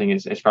 I think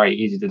it's very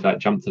easy to like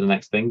jump to the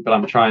next thing, but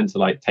I'm trying to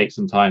like take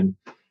some time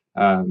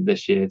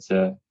this year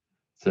to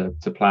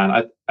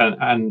plan.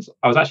 And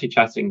I was actually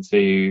chatting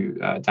to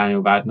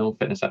Daniel Vadnal,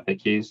 Fitness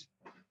FAQs.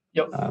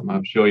 Yep.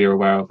 I'm sure you're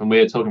aware of, and we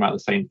were talking about the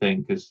same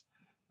thing because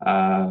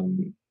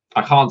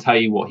I can't tell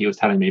you what he was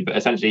telling me, but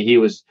essentially he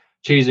was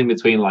choosing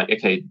between like,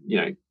 okay,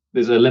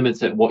 there's a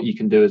limit at what you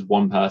can do as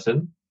one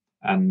person,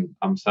 and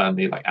I'm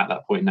certainly like at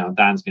that point now.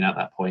 Dan's been at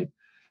that point.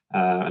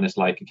 And it's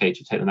like, okay, do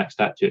you take the next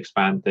step? Do you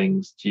expand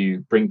things? Do you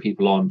bring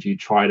people on? Do you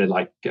try to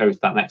like go to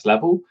that next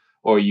level?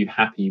 Or are you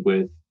happy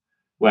with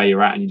where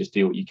you're at and you just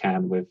do what you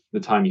can with the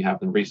time you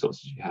have and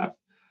resources you have?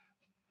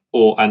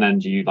 And then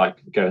do you like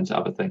go into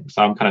other things?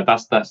 So I'm kind of,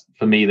 that's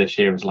for me this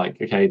year is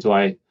like, okay, do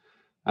I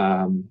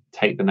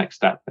take the next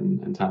step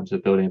in terms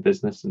of building a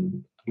business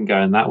and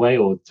go in that way?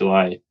 Or do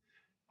I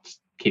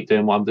just keep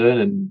doing what I'm doing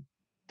and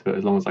do it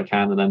as long as I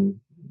can and then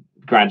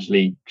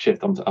gradually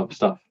shift onto other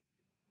stuff?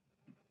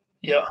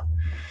 Yeah.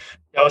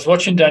 I was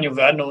watching Daniel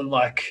Vadnal in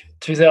like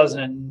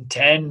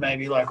 2010,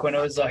 maybe, like when it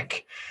was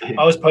like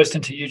I was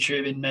posting to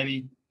YouTube in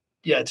maybe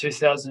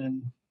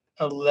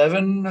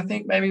 2011, I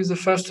think maybe was the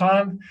first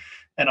time.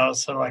 And I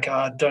was sort of like,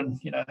 I don't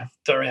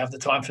really have the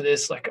time for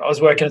this. Like I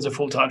was working as a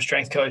full-time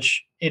strength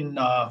coach in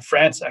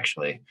France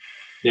actually.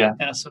 Yeah.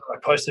 And I sort of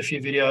like posted a few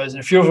videos and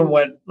a few of them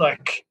went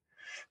like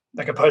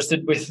I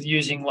posted with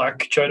using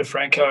like Joe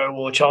DeFranco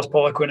or Charles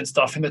Poliquin and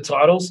stuff in the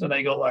titles, and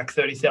they got like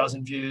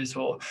 30,000 views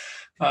or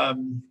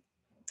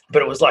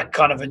but it was like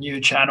kind of a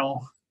new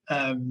channel.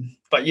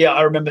 But yeah,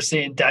 I remember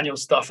seeing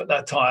Daniel's stuff at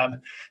that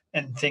time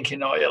and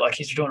thinking, oh yeah, like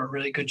he's doing a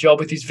really good job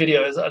with his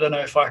videos. I don't know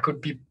if I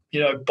could be,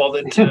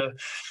 bothered to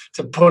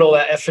put all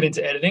that effort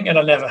into editing, and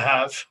I never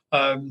have.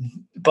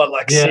 But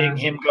like seeing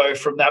him go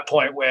from that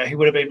point where he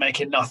would have been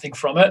making nothing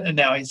from it, and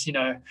now he's,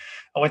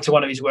 I went to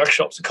one of his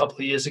workshops a couple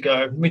of years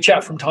ago. We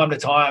chat from time to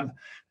time.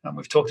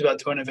 We've talked about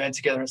doing an event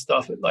together and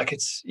stuff. Like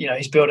it's,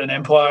 he's built an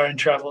empire and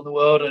traveled the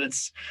world, and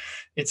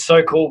it's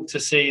so cool to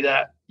see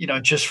that,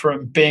 just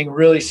from being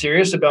really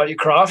serious about your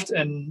craft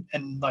and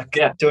like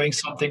doing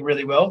something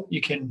really well,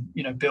 you can,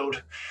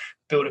 build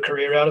a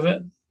career out of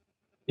it.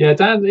 Yeah,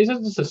 Dan, he's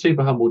just a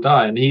super humble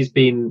guy, and he's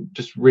been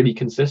just really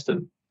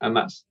consistent, and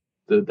that's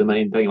the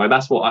main thing. Like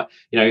that's what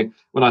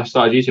when I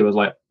started YouTube, I was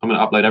like, I'm going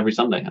to upload every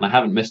Sunday, and I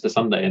haven't missed a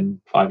Sunday in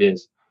 5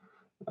 years.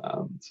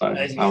 So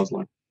amazing. I was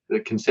like, the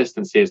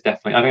consistency is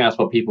definitely. I think that's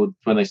what people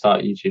when they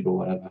start YouTube or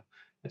whatever,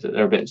 is that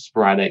they're a bit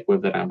sporadic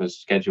with they don't have a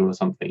schedule or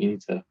something. You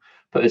need to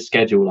put his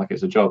schedule like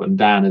it's a job. And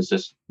Dan has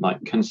just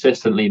like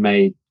consistently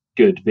made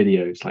good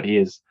videos. Like he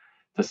is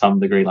to some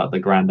degree like the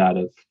granddad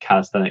of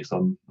calisthenics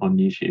on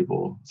YouTube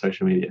or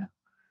social media.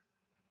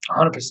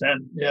 100%.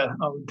 Yeah,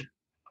 I would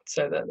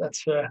say that.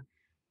 That's fair.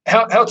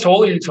 How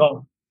tall are you,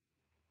 Tom?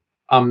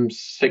 I'm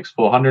 6'4",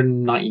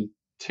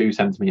 192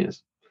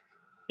 centimeters.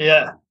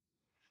 Yeah.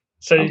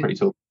 So I'm pretty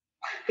tall.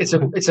 It's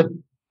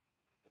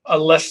a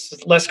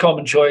less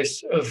common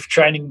choice of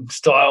training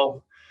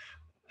style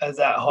at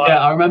that height. Yeah,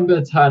 I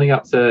remember turning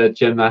up to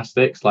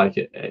gymnastics like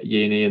at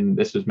uni, and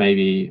this was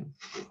maybe,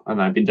 I don't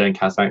know, I've been doing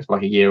calisthenics for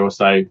like a year or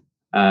so.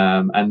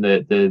 And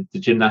the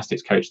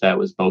gymnastics coach there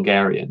was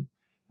Bulgarian,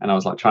 and I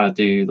was like trying to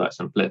do like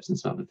some flips and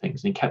some other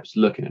things, and he kept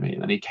looking at me,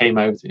 and then he came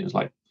over to me and was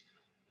like,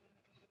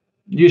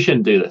 "You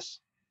shouldn't do this.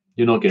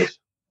 You're not good."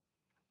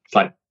 It's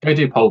like, go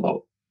do pole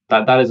vault.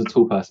 That is a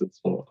tall person's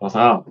sport. I was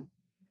like, oh,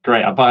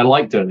 great, but I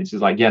like doing this.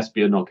 He's like, yes, but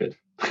you're not good.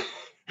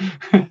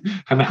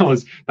 And that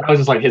was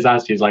just like his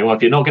attitude. He's like, well,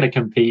 if you're not going to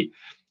compete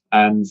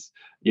and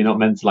you're not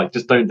meant to, like,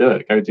 just don't do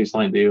it. Go do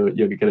something that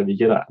you're going to be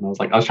good at. And I was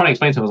trying to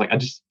explain to him, I was like,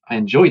 I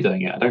enjoy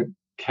doing it. I don't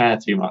care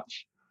too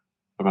much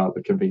about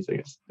the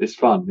competing. It's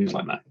fun. He was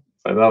like, no.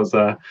 So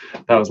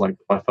that was like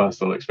my first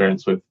sort of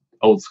experience with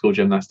old school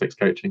gymnastics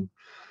coaching.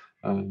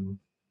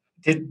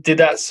 Did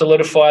that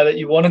solidify that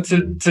you wanted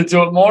to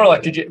do it more?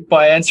 Like, did you,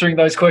 by answering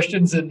those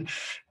questions, and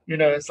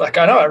it's like,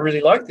 I know I really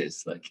like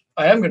this. Like,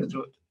 I am going to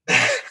do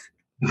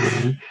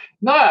it.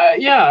 No,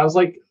 yeah, I was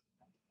like,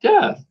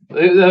 yeah,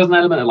 there was an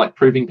element of like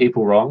proving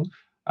people wrong.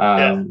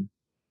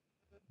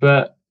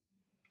 But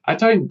I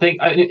don't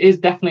think it is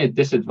definitely a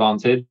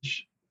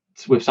disadvantage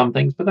with some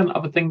things, but then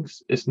other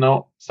things it's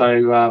not.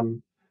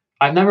 So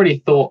I've never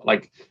really thought,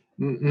 like,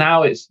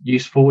 now it's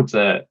useful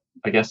to,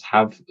 I guess,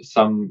 have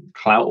some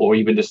clout or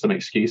even just some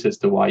excuse as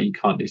to why you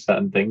can't do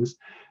certain things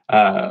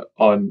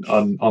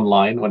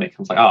online when it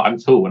comes like, oh, I'm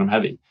tall when I'm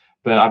heavy.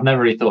 But I've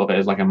never really thought of it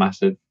as like a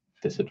massive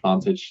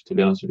disadvantage, to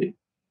be honest with you.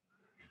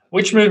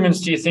 Which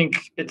movements do you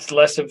think it's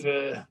less of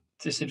a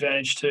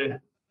disadvantage to?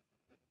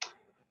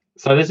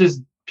 So this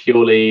is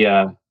purely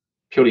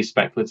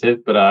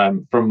speculative, but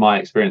from my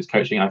experience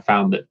coaching, I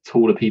found that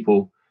taller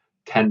people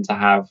tend to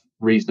have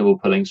reasonable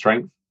pulling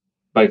strength,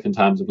 both in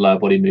terms of lower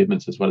body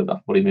movements as well as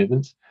upper body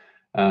movements.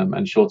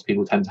 And shorter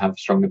people tend to have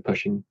stronger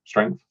pushing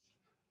strength.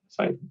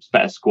 So it's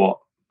better squat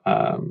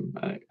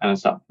and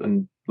stuff.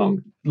 And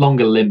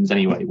longer limbs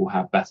anyway will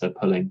have better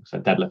pulling, so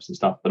deadlifts and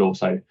stuff, but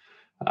also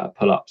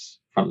pull-ups,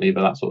 front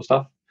lever, that sort of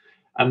stuff.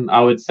 And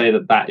I would say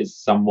that is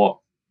somewhat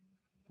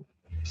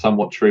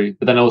true.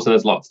 But then also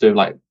there's a lot to do with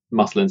like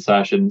muscle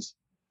insertions,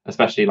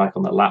 especially like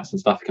on the lats and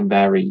stuff, can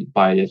vary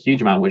by a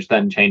huge amount, which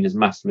then changes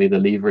massively the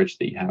leverage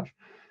that you have.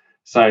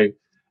 So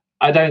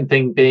I don't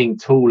think being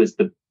tall is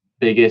the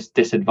biggest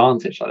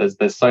disadvantage. Like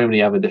there's so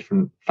many other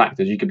different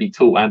factors. You could be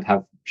tall and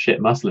have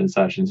shit muscle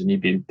insertions and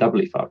you'd be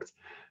doubly fucked.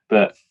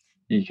 But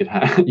you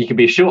could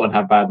be short and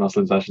have bad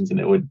muscle insertions and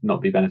it would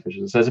not be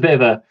beneficial. So it's a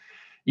bit of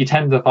you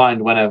tend to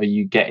find whenever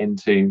you get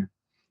into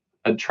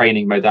a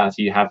training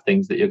modality, you have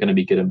things that you're going to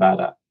be good and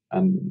bad at.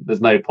 And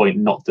there's no point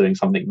not doing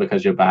something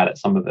because you're bad at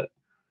some of it.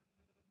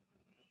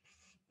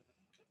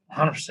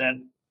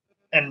 100%.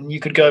 And you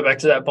could go back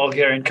to that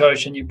Bulgarian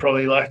coach and you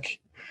probably like,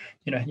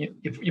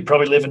 you're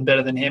probably living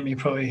better than him. You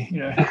probably,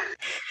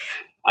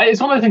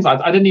 It's one of the things I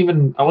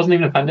wasn't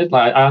even offended.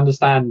 Like I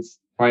understand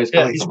where he's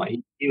coming from. Like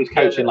he was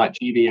coaching like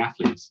GB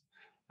athletes,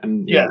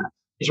 and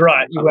he's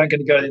right. You weren't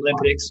going to go to the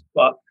Olympics,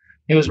 but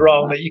he was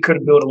wrong that you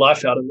couldn't build a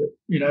life out of it.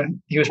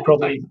 He was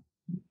probably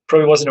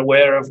wasn't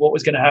aware of what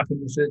was going to happen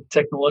with the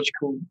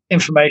technological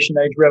information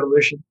age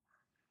revolution.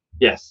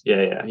 Yes,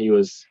 yeah, he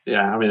was.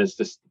 Yeah, I mean,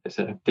 it's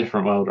a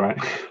different world, right?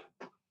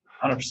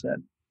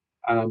 100%.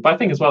 But I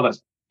think as well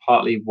that's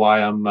partly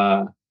why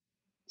I'm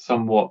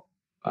somewhat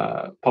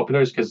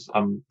popular, is because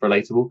I'm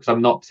relatable, because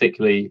I'm not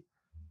particularly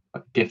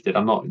gifted.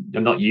 I'm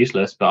not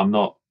useless, but I'm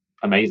not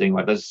amazing.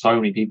 Like there's so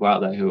many people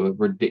out there who are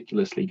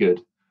ridiculously good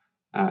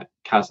at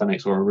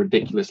calisthenics or are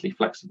ridiculously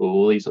flexible,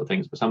 all these sort of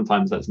things. But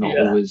sometimes that's not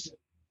always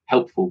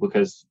helpful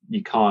because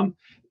you can't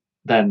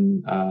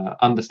then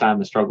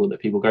understand the struggle that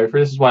people go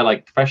through. This is why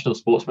like professional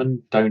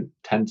sportsmen don't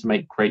tend to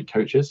make great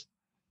coaches,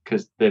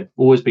 because they've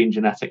always been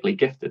genetically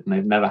gifted and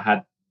they've never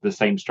had the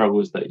same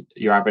struggles that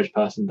your average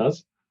person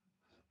does.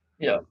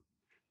 Yeah.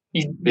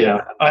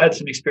 I had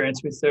some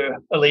experience with the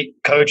elite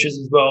coaches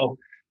as well,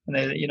 and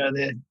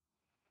they're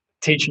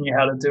teaching you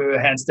how to do a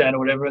handstand or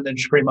whatever, and then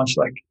just pretty much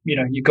like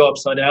you go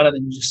upside down and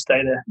then you just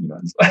stay there.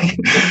 It's like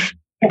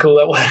cool.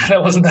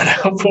 That wasn't that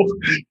helpful.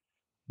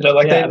 They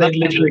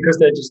literally, because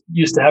they're just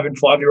used to having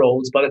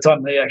 5-year-olds, by the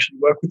time they actually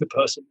work with the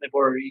person, they've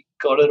already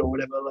got it or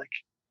whatever. Like,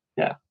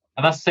 yeah,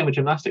 and that's the same with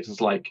gymnastics. It's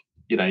like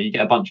you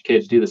get a bunch of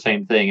kids do the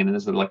same thing, and then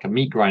there's like a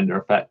meat grinder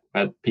effect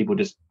where people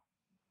just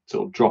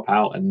sort of drop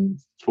out and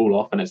fall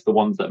off, and it's the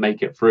ones that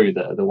make it through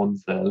that are the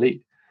ones that are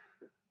elite.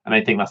 And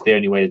I think that's the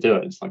only way to do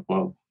it. It's like,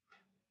 well,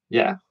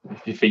 yeah,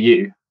 if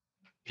you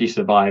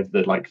survive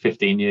the like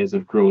 15 years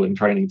of grueling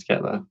training to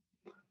get there.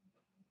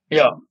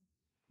 Yeah,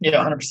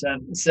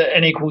 100%. It's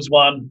N =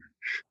 1.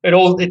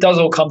 it does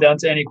all come down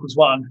to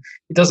N=1.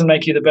 It doesn't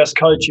make you the best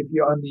coach if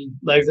you only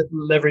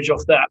leverage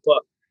off that.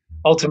 But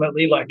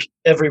ultimately, like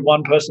every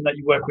one person that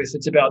you work with,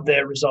 it's about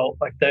their result.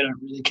 Like they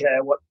don't really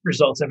care what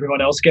results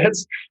everyone else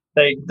gets.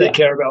 They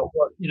care about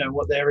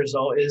what their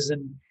result is,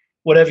 and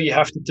whatever you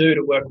have to do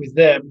to work with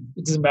them.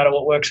 It doesn't matter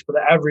what works for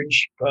the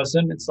average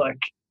person. It's like,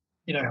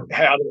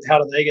 how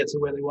do they get to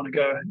where they want to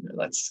go?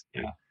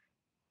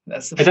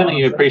 That's the I don't think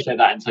you appreciate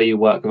that until you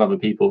work with other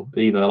people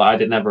either. Like I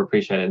did never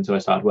appreciate it until I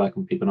started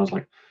working with people, and I was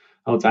like,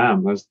 oh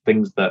damn, there's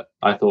things that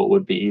I thought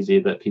would be easy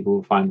that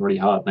people find really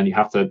hard. And then you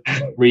have to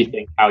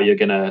rethink how you're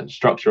going to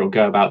structure or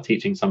go about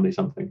teaching somebody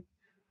something.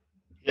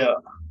 Yeah,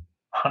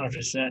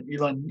 100%. You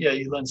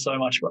learn so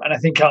much. And I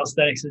think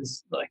calisthenics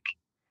is like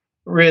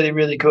really,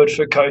 really good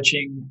for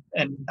coaching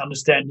and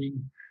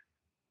understanding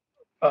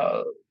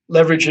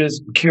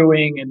leverages,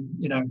 cueing,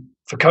 and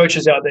for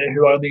coaches out there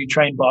who only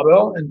train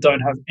barbell and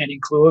don't have any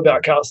clue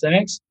about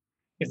calisthenics,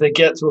 if they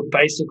get to a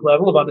basic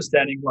level of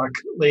understanding like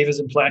levers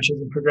and planches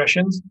and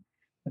progressions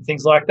and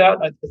things like that,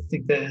 I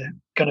think they're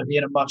going to be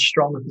in a much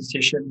stronger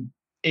position,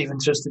 even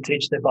just to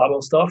teach their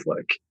barbell stuff.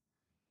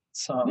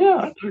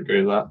 I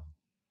agree with that.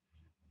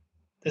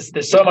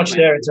 There's so much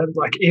there in terms of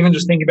like even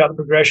just thinking about the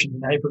progression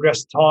and how you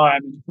progress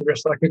time and you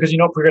progress because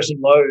you're not progressing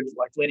load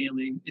like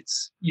linearly.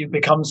 You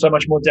become so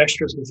much more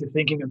dexterous with your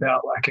thinking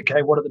about like,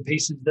 okay, what are the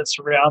pieces that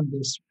surround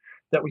this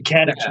that we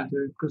can actually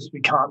do because we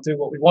can't do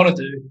what we want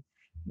to do.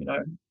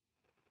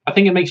 I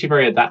think it makes you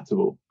very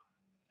adaptable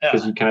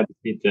because you kind of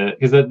need to,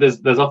 because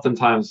there's often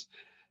times,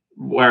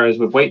 whereas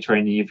with weight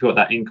training you've got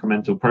that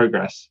incremental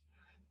progress.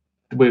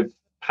 With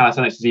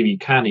calisthenics, it's either you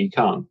can or you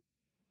can't,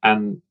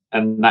 and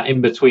that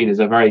in between is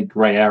a very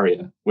grey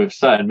area. With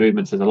certain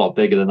movements is a lot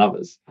bigger than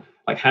others.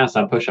 Like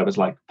handstand push-up is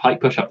like pike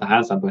push-up to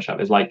handstand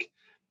push-up is like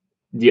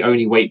the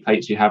only weight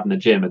plates you have in the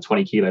gym are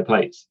 20 kilo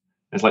plates.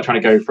 It's like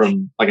trying to go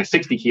from like a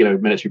 60 kilo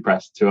military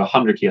press to a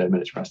 100 kilo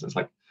military press. It's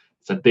like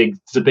it's a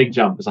big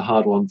jump. It's a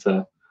hard one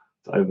to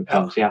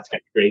overcome. So you have to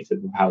get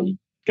creative with how you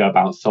go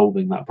about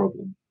solving that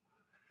problem.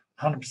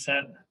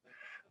 100%.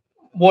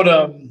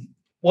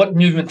 What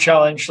movement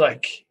challenge,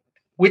 like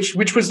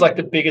which was like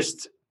the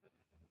biggest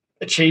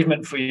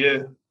achievement for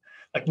you?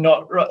 Like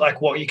not like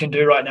what you can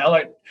do right now,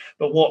 like,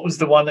 but what was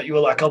the one that you were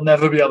like, I'll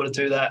never be able to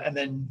do that, and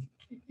then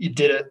you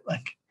did it?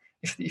 Like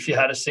if you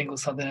had to single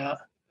something out.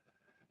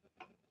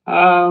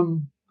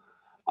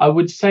 I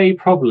would say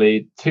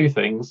probably two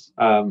things: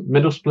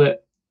 middle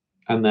split,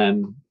 and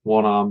then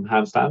one arm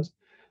handstands.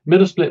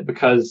 Middle split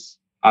because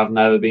I've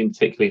never been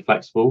particularly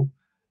flexible,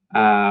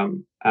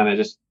 and it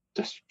just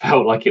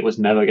felt like it was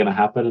never going to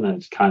happen, and it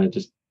just kind of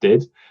just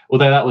did.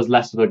 Although that was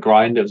less of a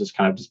grind, it was just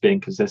kind of just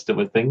being consistent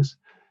with things.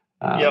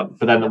 But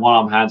then the one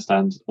arm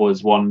handstand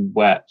was one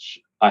which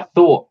I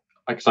thought,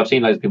 because I've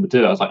seen loads of people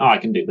do it, I was like, oh, I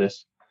can do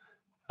this,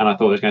 and I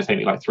thought it was going to take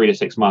me like 3 to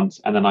 6 months,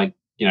 and then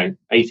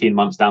 18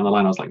 months down the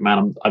line, I was like,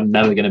 man, I'm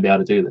never going to be able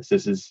to do this.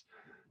 This is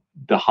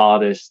the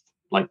hardest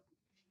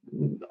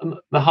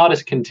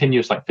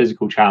continuous like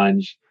physical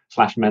challenge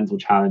 / mental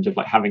challenge of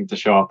like having to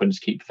show up and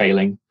just keep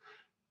failing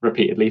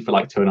repeatedly for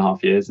like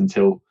 2.5 years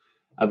until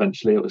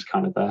eventually it was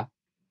kind of there.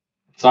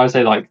 So I would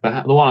say like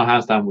the one on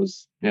handstand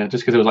was just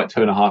because it was like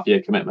 2.5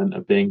 year commitment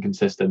of being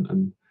consistent,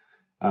 and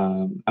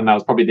that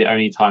was probably the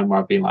only time where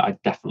I've been like I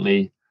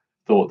definitely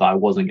thought that I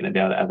wasn't going to be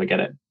able to ever get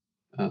it.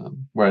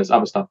 Whereas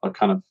other stuff I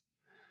kind of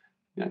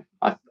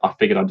I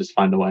figured I'd just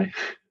find a way.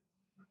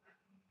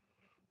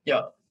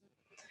 Yeah.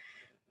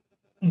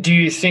 Do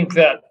you think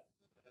that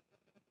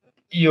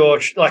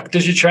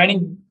does your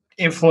training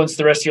influence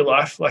the rest of your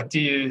life? Like, do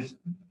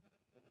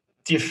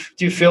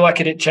you feel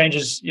like it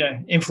changes,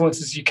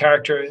 influences your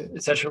character,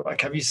 etc.? Like,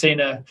 have you seen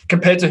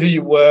compared to who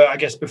you were, I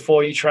guess,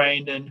 before you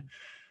trained? And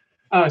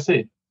I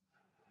see.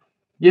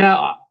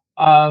 Yeah,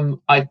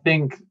 I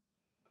think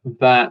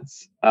that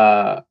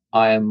I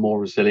am more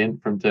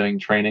resilient from doing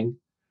training,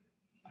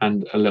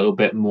 and a little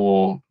bit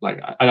more like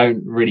I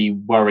don't really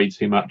worry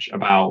too much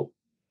about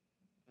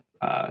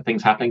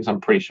things happening. So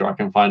I'm pretty sure I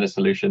can find a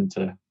solution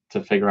to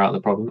figure out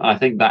the problem. And I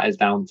think that is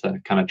down to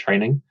kind of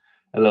training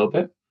a little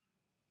bit.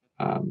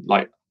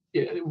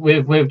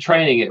 With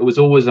training, it was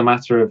always a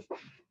matter of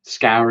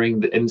scouring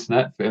the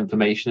internet for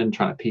information and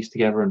trying to piece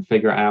together and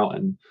figure it out.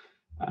 And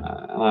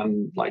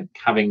I'm like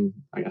having,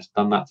 I guess,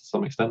 done that to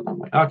some extent. I'm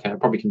like, okay, I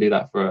probably can do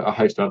that for a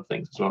host of other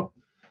things as well.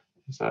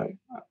 So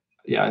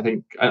I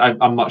think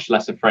I'm much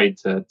less afraid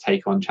to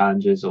take on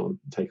challenges or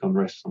take on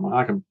risks. I'm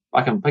like,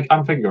 I can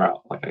figure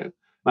out. Like I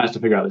managed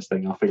to figure out this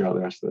thing, I'll figure out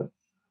the rest of it.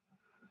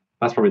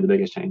 That's probably the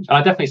biggest change. And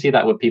I definitely see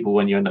that with people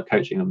when you end up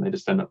coaching them, they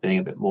just end up being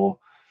a bit more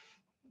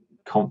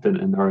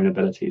confident in their own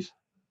abilities.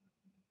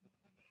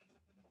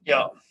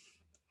 Yeah.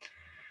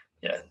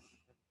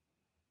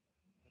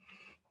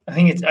 I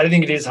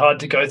think it is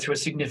hard to go through a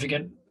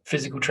significant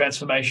physical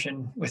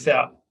transformation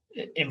without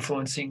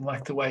influencing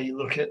like the way you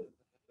look at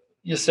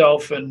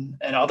yourself and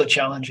other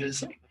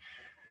challenges.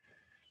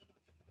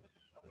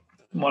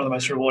 One of the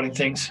most rewarding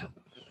things.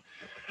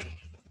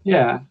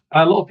 Yeah,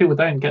 a lot of people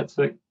don't get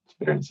to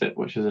experience it,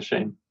 which is a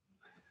shame.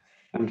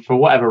 And for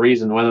whatever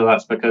reason, whether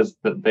that's because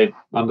that they've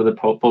under the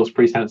false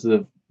pretenses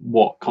of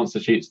what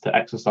constitutes to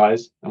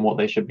exercise and what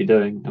they should be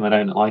doing, and they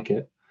don't like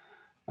it,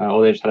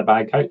 or they just had a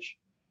bad coach.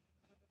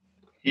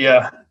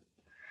 Yeah.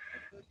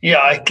 Yeah,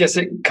 I guess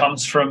it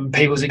comes from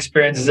people's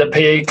experiences at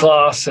PE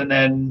class and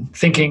then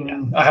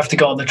thinking I have to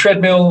go on the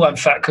treadmill. I'm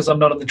fat because I'm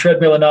not on the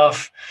treadmill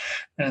enough.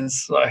 And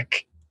it's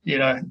like,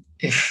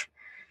 if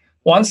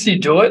once you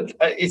do it,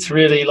 it's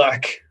really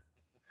like,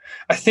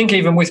 I think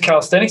even with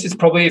calisthenics, it's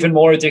probably even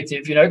more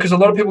addictive, because a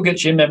lot of people get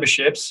gym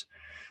memberships.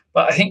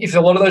 But I think if a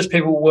lot of those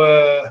people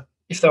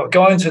if they were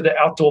going to the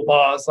outdoor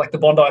bars, like the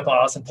Bondi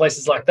bars and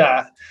places like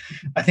that,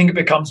 I think it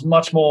becomes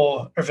much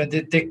more of an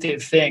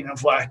addictive thing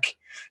of like,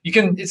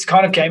 it's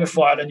kind of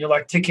gamified and you're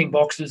like ticking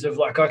boxes of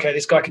like, okay,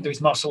 this guy can do his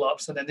muscle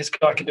ups and then this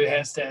guy can do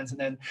handstands and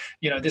then,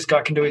 this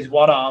guy can do his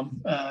one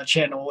arm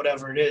chin or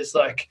whatever it is.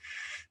 Like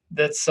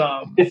that's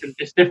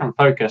it's different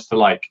focus to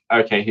like,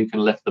 okay, who can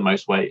lift the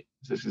most weight?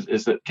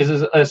 Is it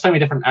because there's so many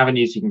different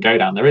avenues you can go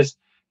down. There is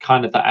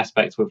kind of that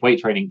aspect with weight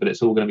training, but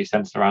it's all going to be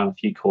centered around a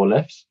few core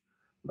lifts.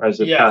 Whereas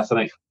with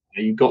calisthenics,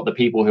 you've got the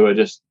people who are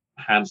just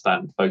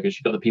handstand focused.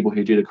 You've got the people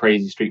who do the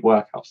crazy street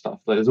workout stuff.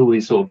 Like, there's all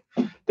these sort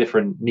of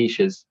different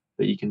niches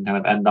that you can kind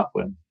of end up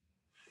with.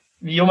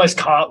 You almost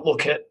can't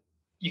look at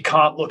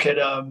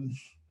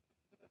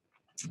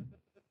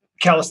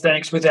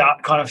calisthenics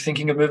without kind of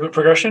thinking of movement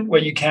progression,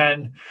 where you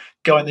can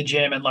go in the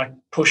gym and like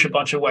push a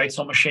bunch of weights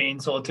on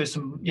machines or do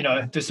some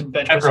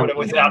bench press or whatever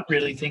without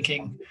really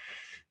thinking.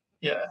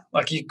 Yeah,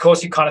 like of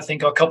course you kind of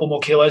think a couple more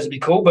kilos would be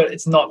cool, but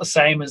it's not the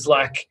same as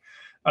like,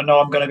 I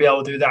know I'm going to be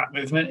able to do that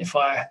movement if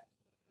I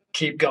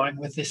keep going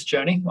with this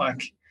journey.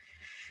 Like,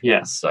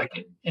 it's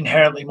like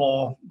inherently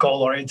more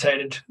goal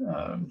orientated.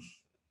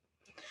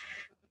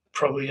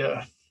 Probably,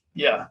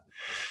 it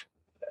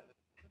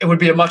would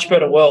be a much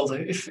better world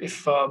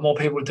if more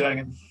people were doing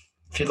it.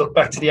 If you look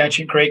back to the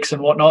ancient Greeks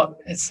and whatnot,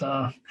 it's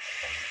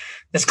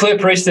clear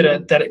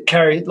precedent that it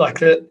carried like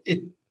that.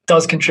 It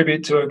does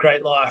contribute to a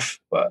great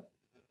life, but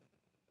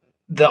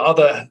the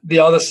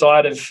other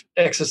side of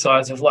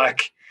exercise of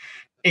like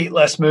eat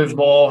less, move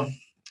more.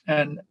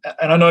 And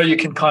I know you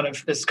can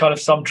there's kind of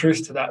some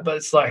truth to that, but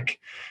it's like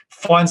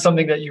find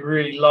something that you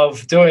really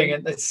love doing.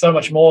 And it's so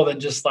much more than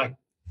just like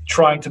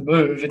trying to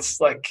move.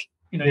 It's like,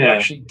 you're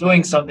actually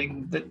doing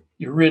something that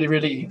you really,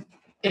 really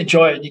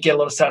enjoy and you get a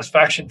lot of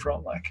satisfaction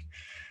from. Like,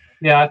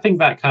 I think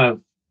that kind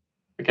of,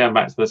 going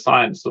back to the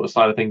science sort of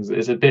side of things,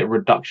 is a bit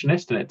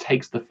reductionist and it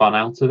takes the fun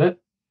out of it.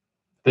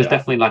 There's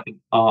definitely like an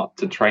art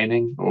to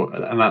training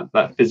and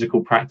that physical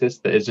practice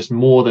that is just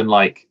more than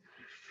like,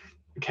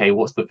 okay,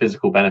 what's the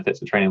physical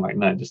benefits of training? Like,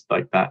 no, just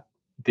like that,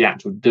 the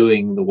actual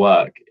doing the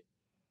work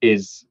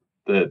is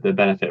the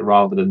benefit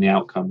rather than the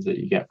outcomes that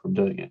you get from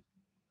doing it.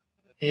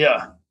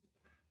 Yeah,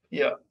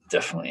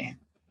 definitely.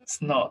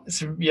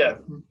 You're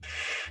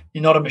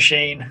not a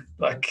machine.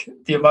 Like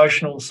the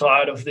emotional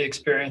side of the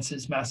experience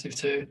is massive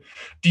too.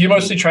 Do you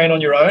mostly train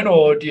on your own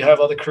or do you have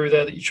other crew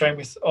there that you train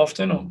with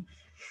often? Or?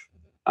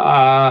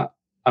 I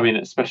mean,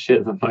 especially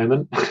at the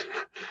moment,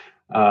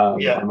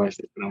 I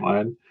mostly train on my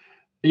own.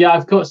 Yeah,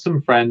 I've got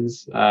some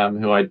friends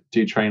who I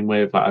do train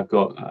with. Like I've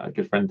got a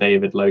good friend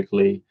David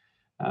locally,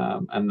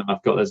 and then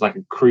there's like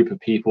a group of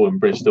people in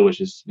Bristol,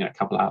 which is a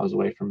couple of hours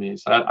away from me.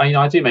 So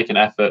I do make an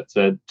effort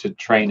to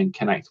train and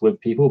connect with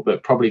people,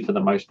 but probably for the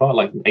most part,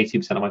 like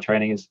 80% of my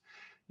training is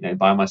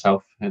by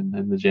myself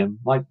in the gym,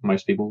 like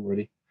most people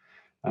really.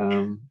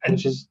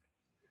 Which is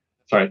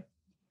sorry.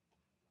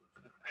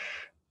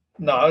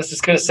 No, I was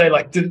just going to say,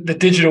 like the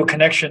digital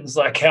connections,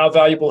 like how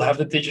valuable have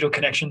the digital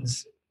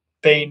connections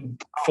been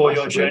for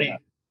your journey?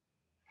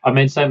 I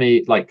made so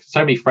many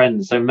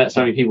friends, met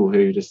so many people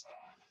who just,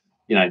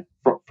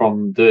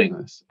 from doing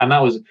this. And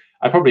that was,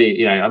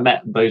 I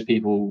met those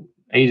people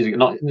ages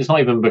ago. It's not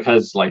even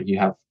because like you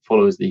have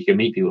followers that you can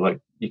meet people, like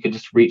you could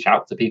just reach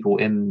out to people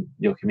in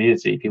your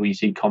community, people you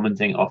see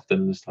commenting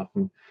often and stuff,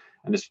 and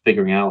just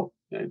figuring out,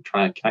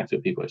 trying to connect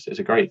with people. It's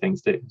a great thing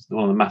to do. It's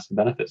one of the massive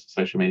benefits of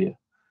social media.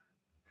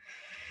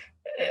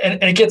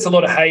 And it gets a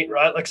lot of hate,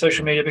 right? Like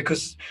social media,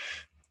 because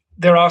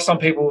there are some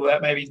people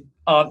that maybe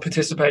aren't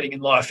participating in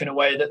life in a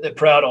way that they're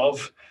proud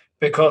of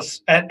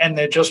because, and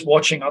they're just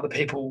watching other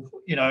people,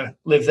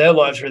 live their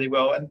lives really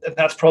well. And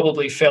that's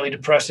probably fairly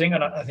depressing.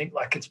 And I think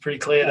like it's pretty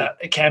clear that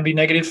it can be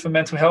negative for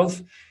mental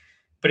health.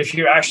 But if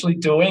you're actually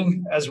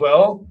doing as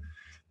well,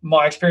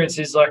 my experience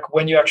is like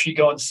when you actually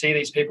go and see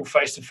these people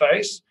face to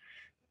face,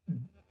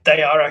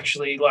 they are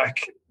actually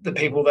like the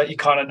people that you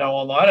kind of know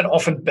online and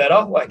often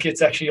better. Like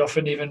it's actually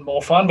often even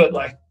more fun, but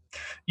like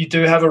you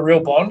do have a real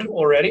bond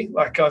already.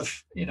 Like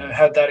I've,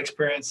 had that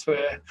experience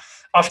where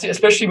after,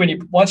 especially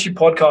once you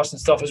podcast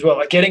and stuff as well,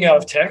 like getting out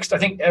of text, I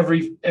think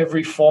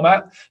every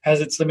format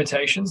has its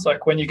limitations.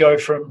 Like when you go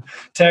from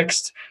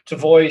text to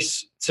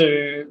voice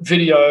to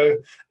video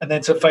and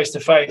then to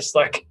face,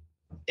 like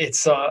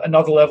it's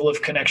another level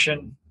of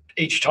connection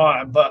each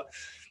time, but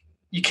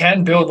you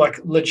can build like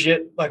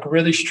legit, like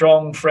really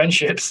strong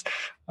friendships,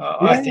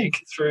 I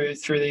think through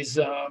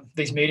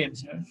these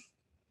mediums.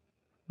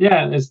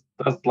 Yeah,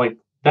 that's like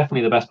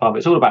definitely the best part of it.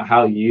 It's all about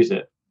how you use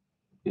it.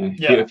 You know,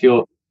 Yeah. if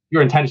your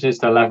intention is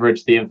to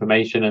leverage the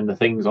information and the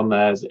things on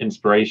there as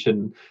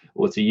inspiration,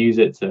 or to use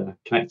it to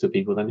connect with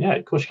people, then yeah,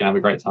 of course you can have a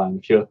great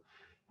time. If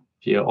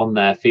you're on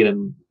there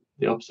feeling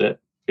the opposite,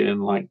 feeling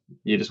like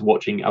you're just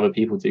watching other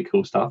people do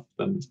cool stuff,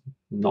 then it's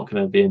not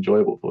going to be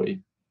enjoyable for you.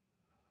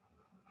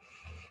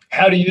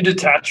 How do you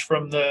detach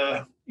from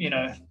the,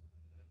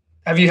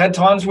 have you had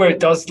times where it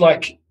does,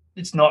 like,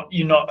 it's not,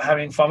 you're not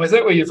having fun with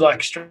it, where you've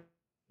like stressed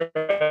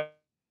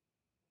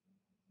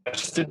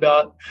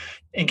about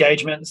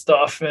engagement and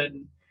stuff,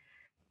 and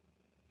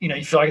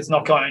you feel like it's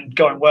not going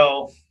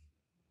well?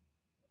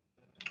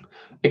 Or are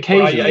you able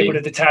Occasionally,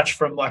 to detach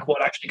from like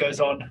what actually goes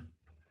on?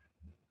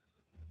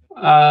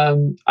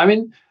 I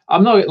mean,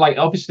 I'm not like,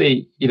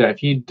 obviously,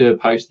 if you do a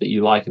post that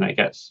you like and it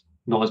gets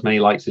not as many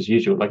likes as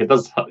usual, like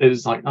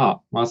it's like,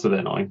 oh, that's a bit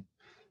annoying.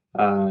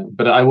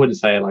 But I wouldn't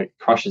say it like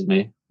crushes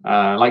me.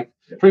 Like,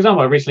 for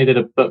example, I recently did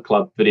a book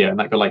club video and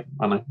that got like,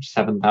 I don't know,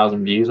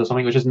 7,000 views or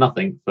something, which is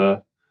nothing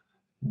for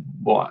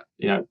what,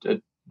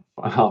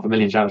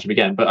 500,000 channels to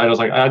begin. But I was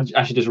like, I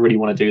actually just really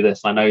want to do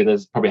this. I know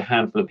there's probably a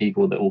handful of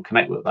people that will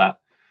connect with that.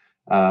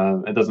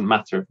 It doesn't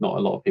matter if not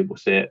a lot of people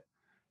see it,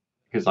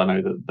 because I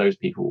know that those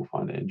people will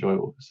find it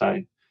enjoyable.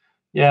 So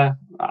yeah,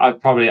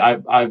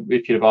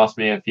 if you'd have asked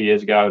me a few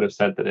years ago, I would have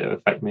said that it would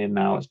affect me, and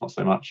now it's not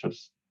so much. I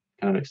just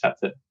kind of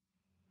accept it.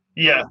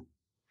 Yeah.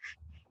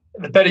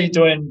 The better you're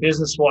doing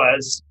business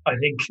wise, I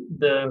think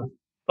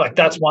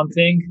that's one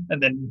thing.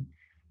 And then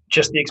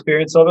just the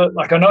experience of it.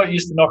 Like, I know it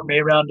used to knock me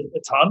around a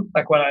ton,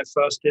 like when I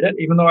first did it,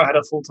 even though I had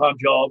a full-time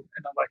job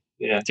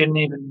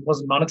and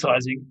wasn't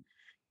monetizing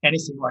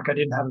anything, like I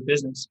didn't have a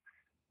business.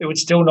 It would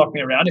still knock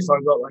me around if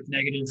I got like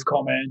negative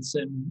comments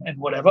and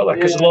whatever. Like,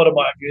 because a lot of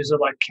my views are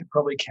like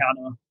probably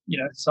counter,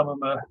 some of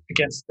them are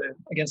against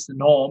the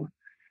norm.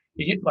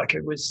 It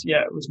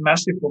was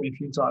massive for me a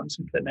few times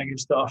with that negative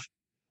stuff.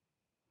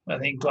 I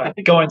think like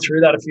going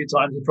through that a few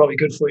times is probably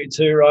good for you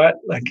too, right?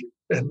 Like,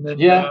 and then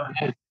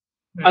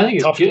I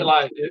think it's good.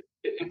 Like,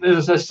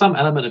 there's some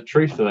element of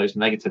truth to those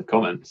negative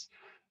comments,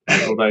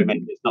 although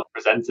maybe it's not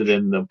presented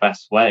in the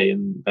best way,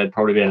 and they'd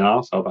probably be an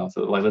arsehole about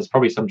it. Like, there's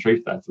probably some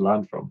truth there to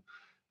learn from.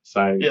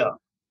 So yeah,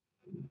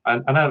 I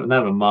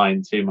never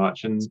mind too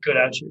much. And it's good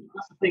attitude.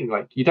 That's the thing.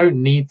 Like, you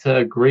don't need to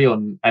agree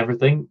on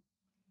everything,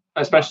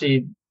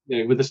 especially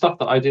with the stuff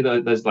that I do.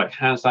 There's like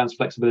handstands,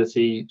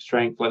 flexibility,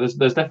 strength. Like,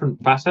 there's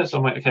different facets. So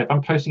I'm like, okay, if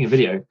I'm posting a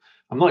video,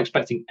 I'm not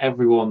expecting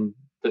everyone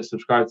that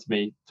subscribed to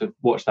me to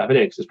watch that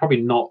video, because it's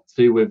probably not to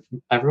do with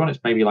everyone. It's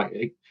maybe like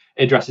it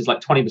addresses like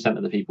 20%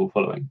 of the people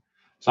following.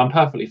 So I'm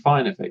perfectly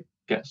fine if it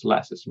gets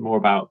less. It's more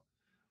about,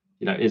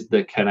 is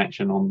the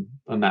connection on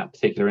that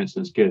particular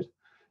instance good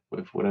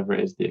with whatever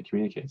it is that you're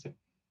communicating.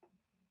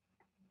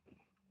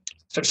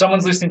 So if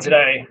someone's listening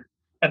today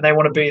and they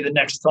want to be the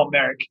next Tom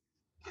Merrick,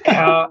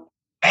 how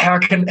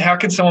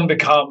can someone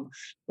become,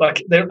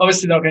 like, they're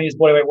obviously not going to use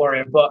Bodyweight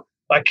Warrior, but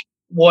like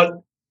what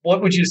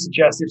would you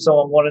suggest if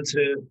someone wanted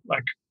to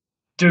like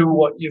do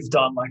what you've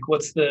done? Like,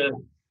 what's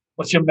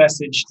your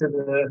message to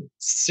the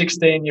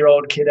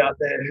 16-year-old kid out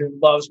there who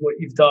loves what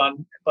you've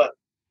done but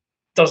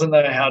doesn't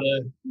know how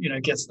to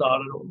get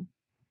started?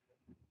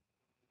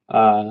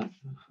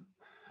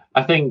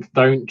 I think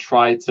don't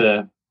try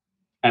to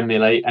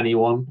emulate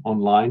anyone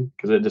online,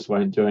 because it just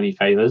won't do any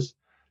favors.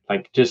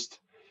 Like, just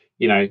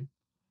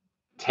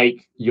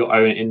take your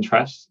own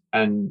interests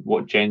and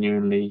what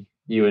genuinely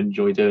you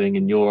enjoy doing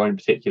and your own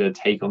particular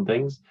take on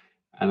things,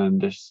 and then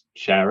just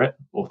share it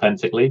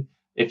authentically.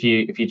 If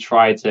you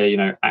try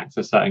to act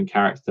a certain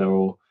character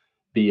or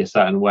be a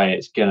certain way,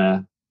 it's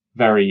gonna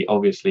very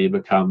obviously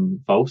become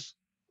false.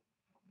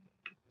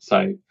 So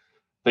I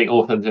think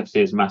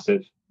authenticity is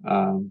massive.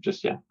 And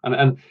that's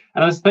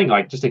the thing.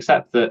 Like, just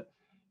accept that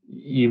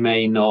you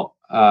may not,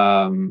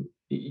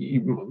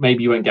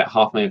 maybe you won't get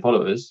 500,000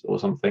 followers or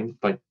something.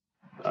 Like,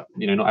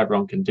 not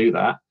everyone can do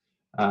that,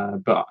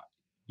 but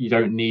you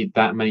don't need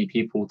that many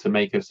people to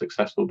make a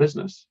successful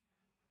business.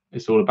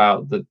 It's all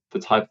about the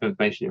type of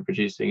information you're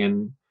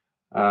producing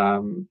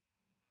and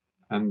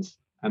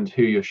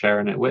who you're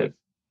sharing it with.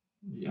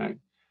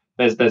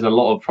 There's a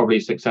lot of probably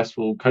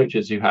successful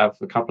coaches who have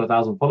a couple of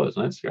thousand followers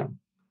on Instagram.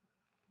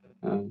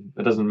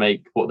 That doesn't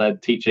make what they're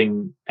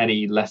teaching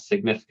any less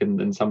significant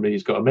than somebody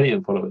who's got 1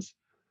 million followers,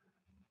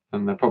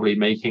 and they're probably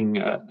making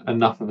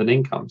enough of an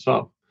income.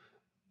 So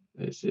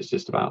it's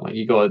just about, like,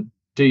 you got to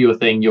do your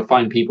thing. You'll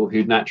find people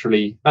who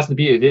naturally, that's the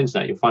beauty of the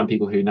internet, you'll find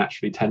people who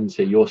naturally tend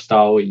to your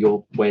style,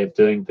 your way of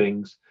doing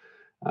things.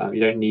 You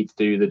don't need to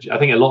do I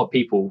think a lot of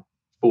people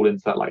fall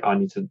into that, like, I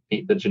need to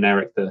meet the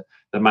generic, the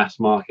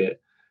mass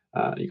market.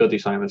 You got to do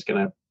something that's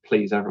going to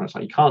please everyone. It's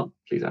like, you can't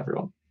please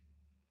everyone.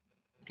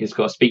 You just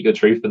got to speak your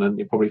truth, and then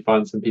you'll probably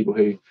find some people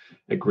who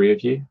agree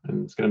with you,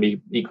 and it's going to be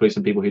equally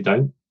some people who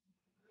don't.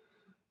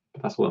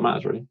 But that's all that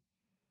matters, really.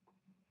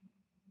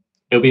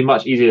 It'll be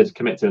much easier to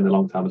commit to in the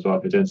long term as well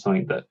if you're doing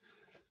something that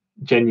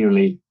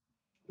genuinely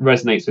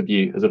resonates with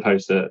you, as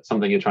opposed to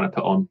something you're trying to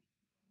put on.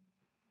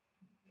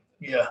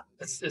 Yeah,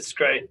 it's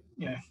great.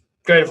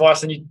 Great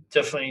advice, and you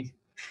definitely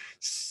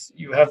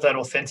you have that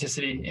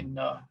authenticity in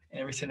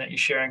everything that you're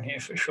sharing here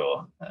for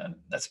sure. I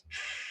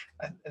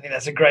think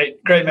that's a great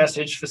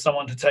message for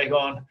someone to take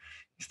on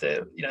if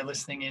they're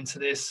listening into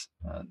this.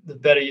 The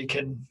better you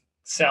can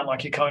sound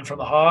like you're coming from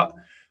the heart,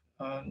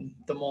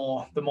 the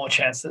more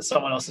chance that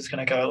someone else is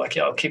going to go like,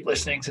 yeah, I'll keep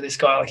listening to this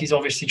guy. Like he's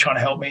obviously trying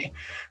to help me.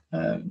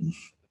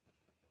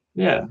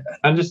 Yeah,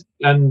 and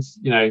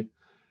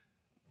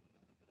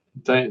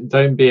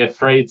don't be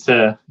afraid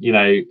to,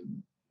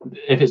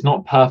 if it's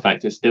not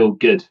perfect, it's still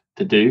good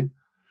to do.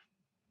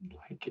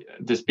 Like,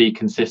 just be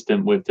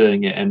consistent with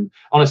doing it. And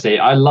honestly,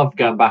 I love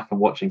going back and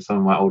watching some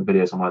of my old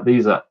videos. I'm like,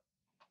 these are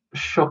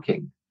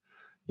shocking.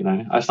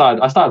 I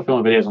started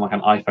filming videos on like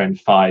an iPhone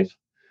 5.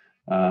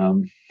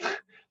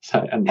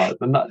 So and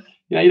that,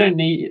 you don't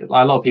need,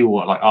 like, a lot of people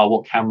are like, oh,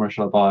 what camera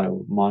should I buy,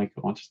 or mic,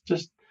 or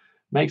just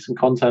make some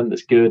content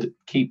that's good,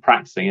 keep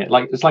practicing it.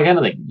 Like, it's like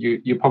anything,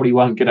 you probably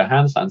weren't good at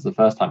handstands the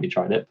first time you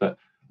tried it, but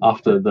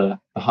after the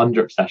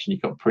 100th session you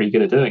got pretty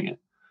good at doing it.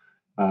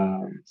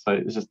 So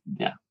it's just,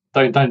 yeah,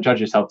 don't judge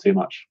yourself too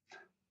much.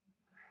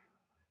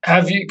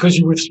 Have you,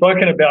 because we've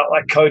spoken about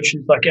like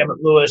coaches like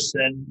Emmett Lewis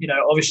and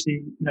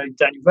obviously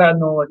Daniel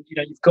Vadnal, and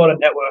you've got a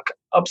network,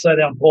 Upside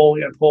Down Paul,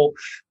 Paul,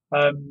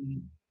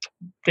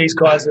 these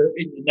guys are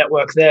in your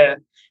network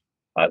there.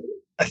 I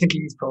think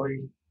he's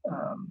probably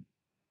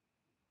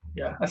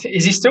I think,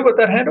 is he still got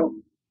that handle?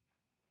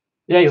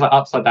 Yeah, he's like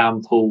Upside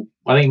Down Paul.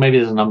 I think maybe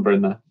there's a number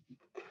in there.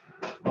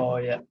 Oh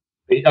yeah,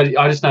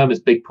 I just know him as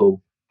Big Paul.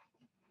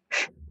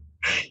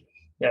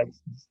 Yeah,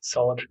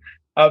 solid.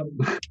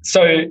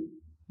 So,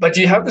 but do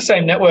you have the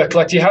same network?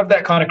 Like, do you have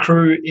that kind of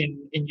crew in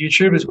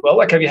YouTube as well?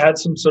 Like, have you had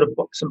some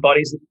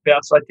buddies that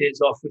bounce ideas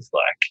off with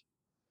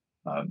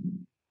like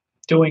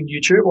doing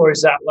YouTube, or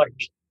is that like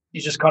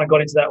you just kind of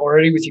got into that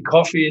already with your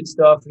coffee and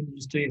stuff, and you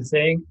just do your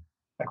thing?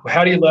 Like,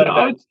 how do you learn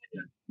about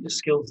your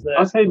skills there?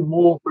 I'd say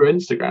more through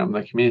Instagram,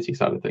 the community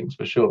side of things,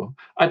 for sure.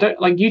 I don't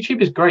like,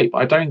 YouTube is great, but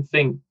I don't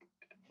think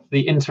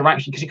the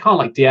interaction, because you can't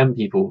like DM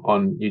people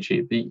on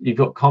YouTube. You've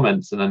got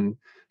comments, and then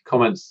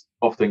comments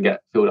often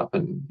get filled up,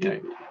 and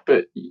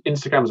but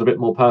Instagram is a bit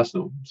more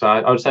personal. So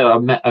I would say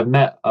that I've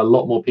met a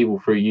lot more people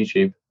through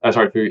YouTube,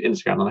 through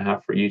Instagram than I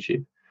have through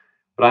YouTube.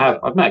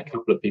 But I've met a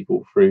couple of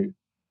people through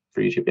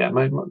YouTube. Yeah,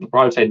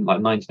 I would say like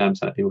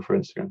 99% of people through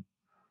Instagram.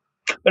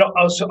 But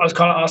I was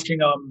kind of asking.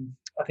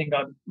 I think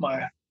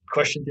my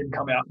question didn't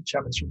come out, which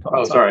happens from time to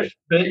time. Sorry.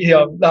 But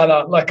yeah,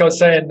 no. Like I was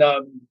saying,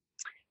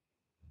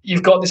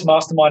 you've got this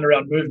mastermind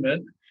around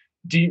movement.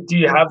 Do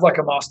you have like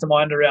a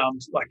mastermind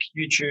around like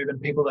YouTube and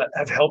people that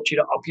have helped you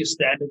to up your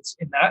standards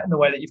in the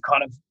way that you've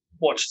kind of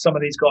watched some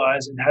of these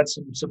guys and had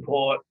some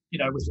support,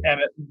 with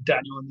Emmett and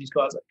Daniel and these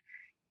guys? Like,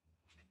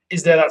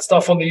 is there that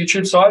stuff on the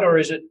YouTube side, or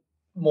is it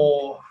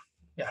more,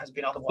 has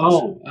been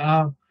otherwise?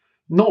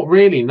 Not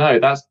really. No,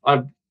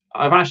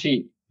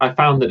 I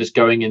found that just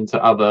going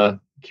into other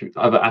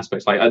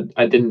aspects, like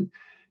I didn't,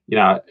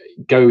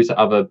 go to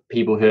other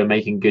people who are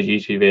making good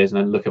YouTube videos and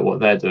then look at what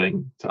they're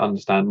doing to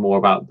understand more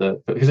about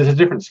because it's a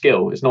different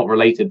skill. It's not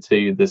related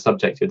to the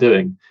subject you're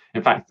doing.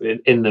 In fact,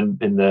 in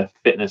the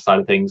fitness side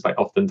of things, like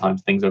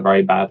oftentimes things are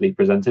very badly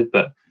presented,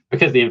 but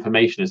because the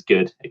information is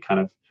good, it kind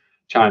of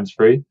chimes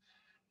through.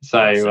 So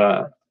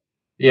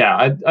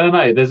I don't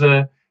know. There's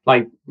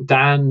like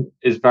Dan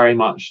is very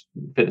much,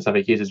 Fitness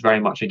FAQs is very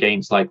much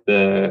against like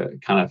the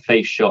kind of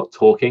face shot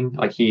talking.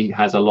 Like he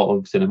has a lot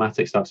of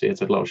cinematic stuff, so he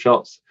has a lot of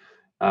shots.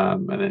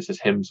 And it's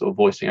just him sort of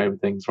voicing over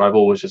things. So I've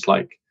always just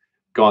like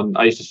gone,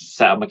 I used to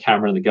set up my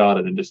camera in the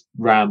garden and just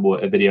ramble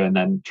a video and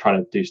then try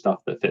to do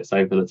stuff that fits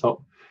over the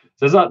top.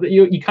 So it's like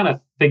you kind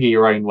of figure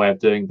your own way of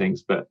doing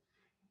things. But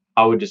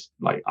I would just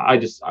like, I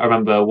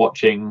remember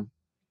watching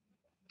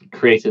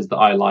creators that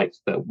I liked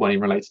that weren't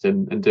even related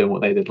and doing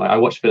what they did. Like I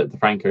watched Philip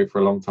DeFranco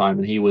for a long time,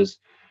 and he was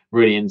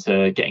really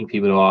into getting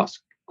people to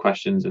ask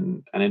questions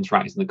and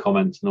interact in the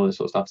comments and all this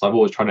sort of stuff. So I've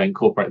always tried to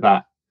incorporate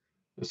that.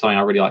 It's something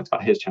I really liked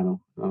about his channel,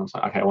 and I was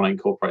like, okay, I want to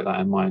incorporate that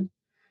in mine.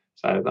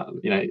 So that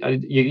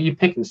you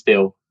pick and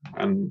steal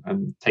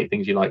and take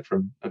things you like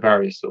from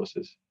various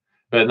sources.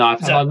 But no,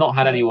 I've not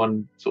had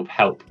anyone sort of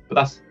help. But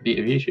that's the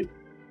beauty of YouTube.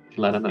 You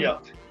can learn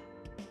anything.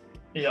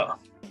 Yeah,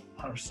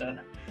 100%.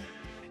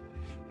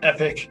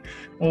 Epic.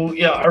 Well,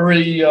 yeah, I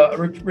really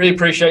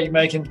appreciate you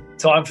making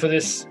time for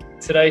this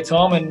today,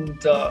 Tom. And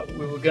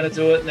we were going to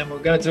do it, and then we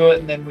were going to do it,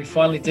 and then we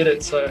finally did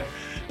it. So.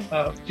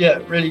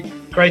 Really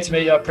great to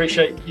meet you. I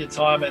appreciate your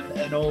time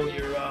and all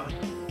your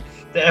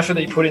the effort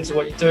that you put into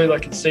what you do. I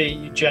can see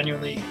you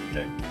genuinely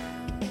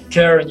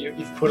care, and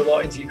you've put a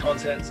lot into your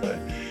content. So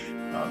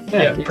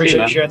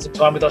appreciate you sharing some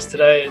time with us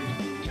today.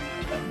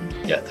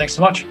 And thanks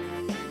so much.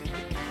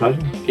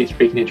 Pleasure. Keep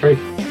speaking your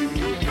truth.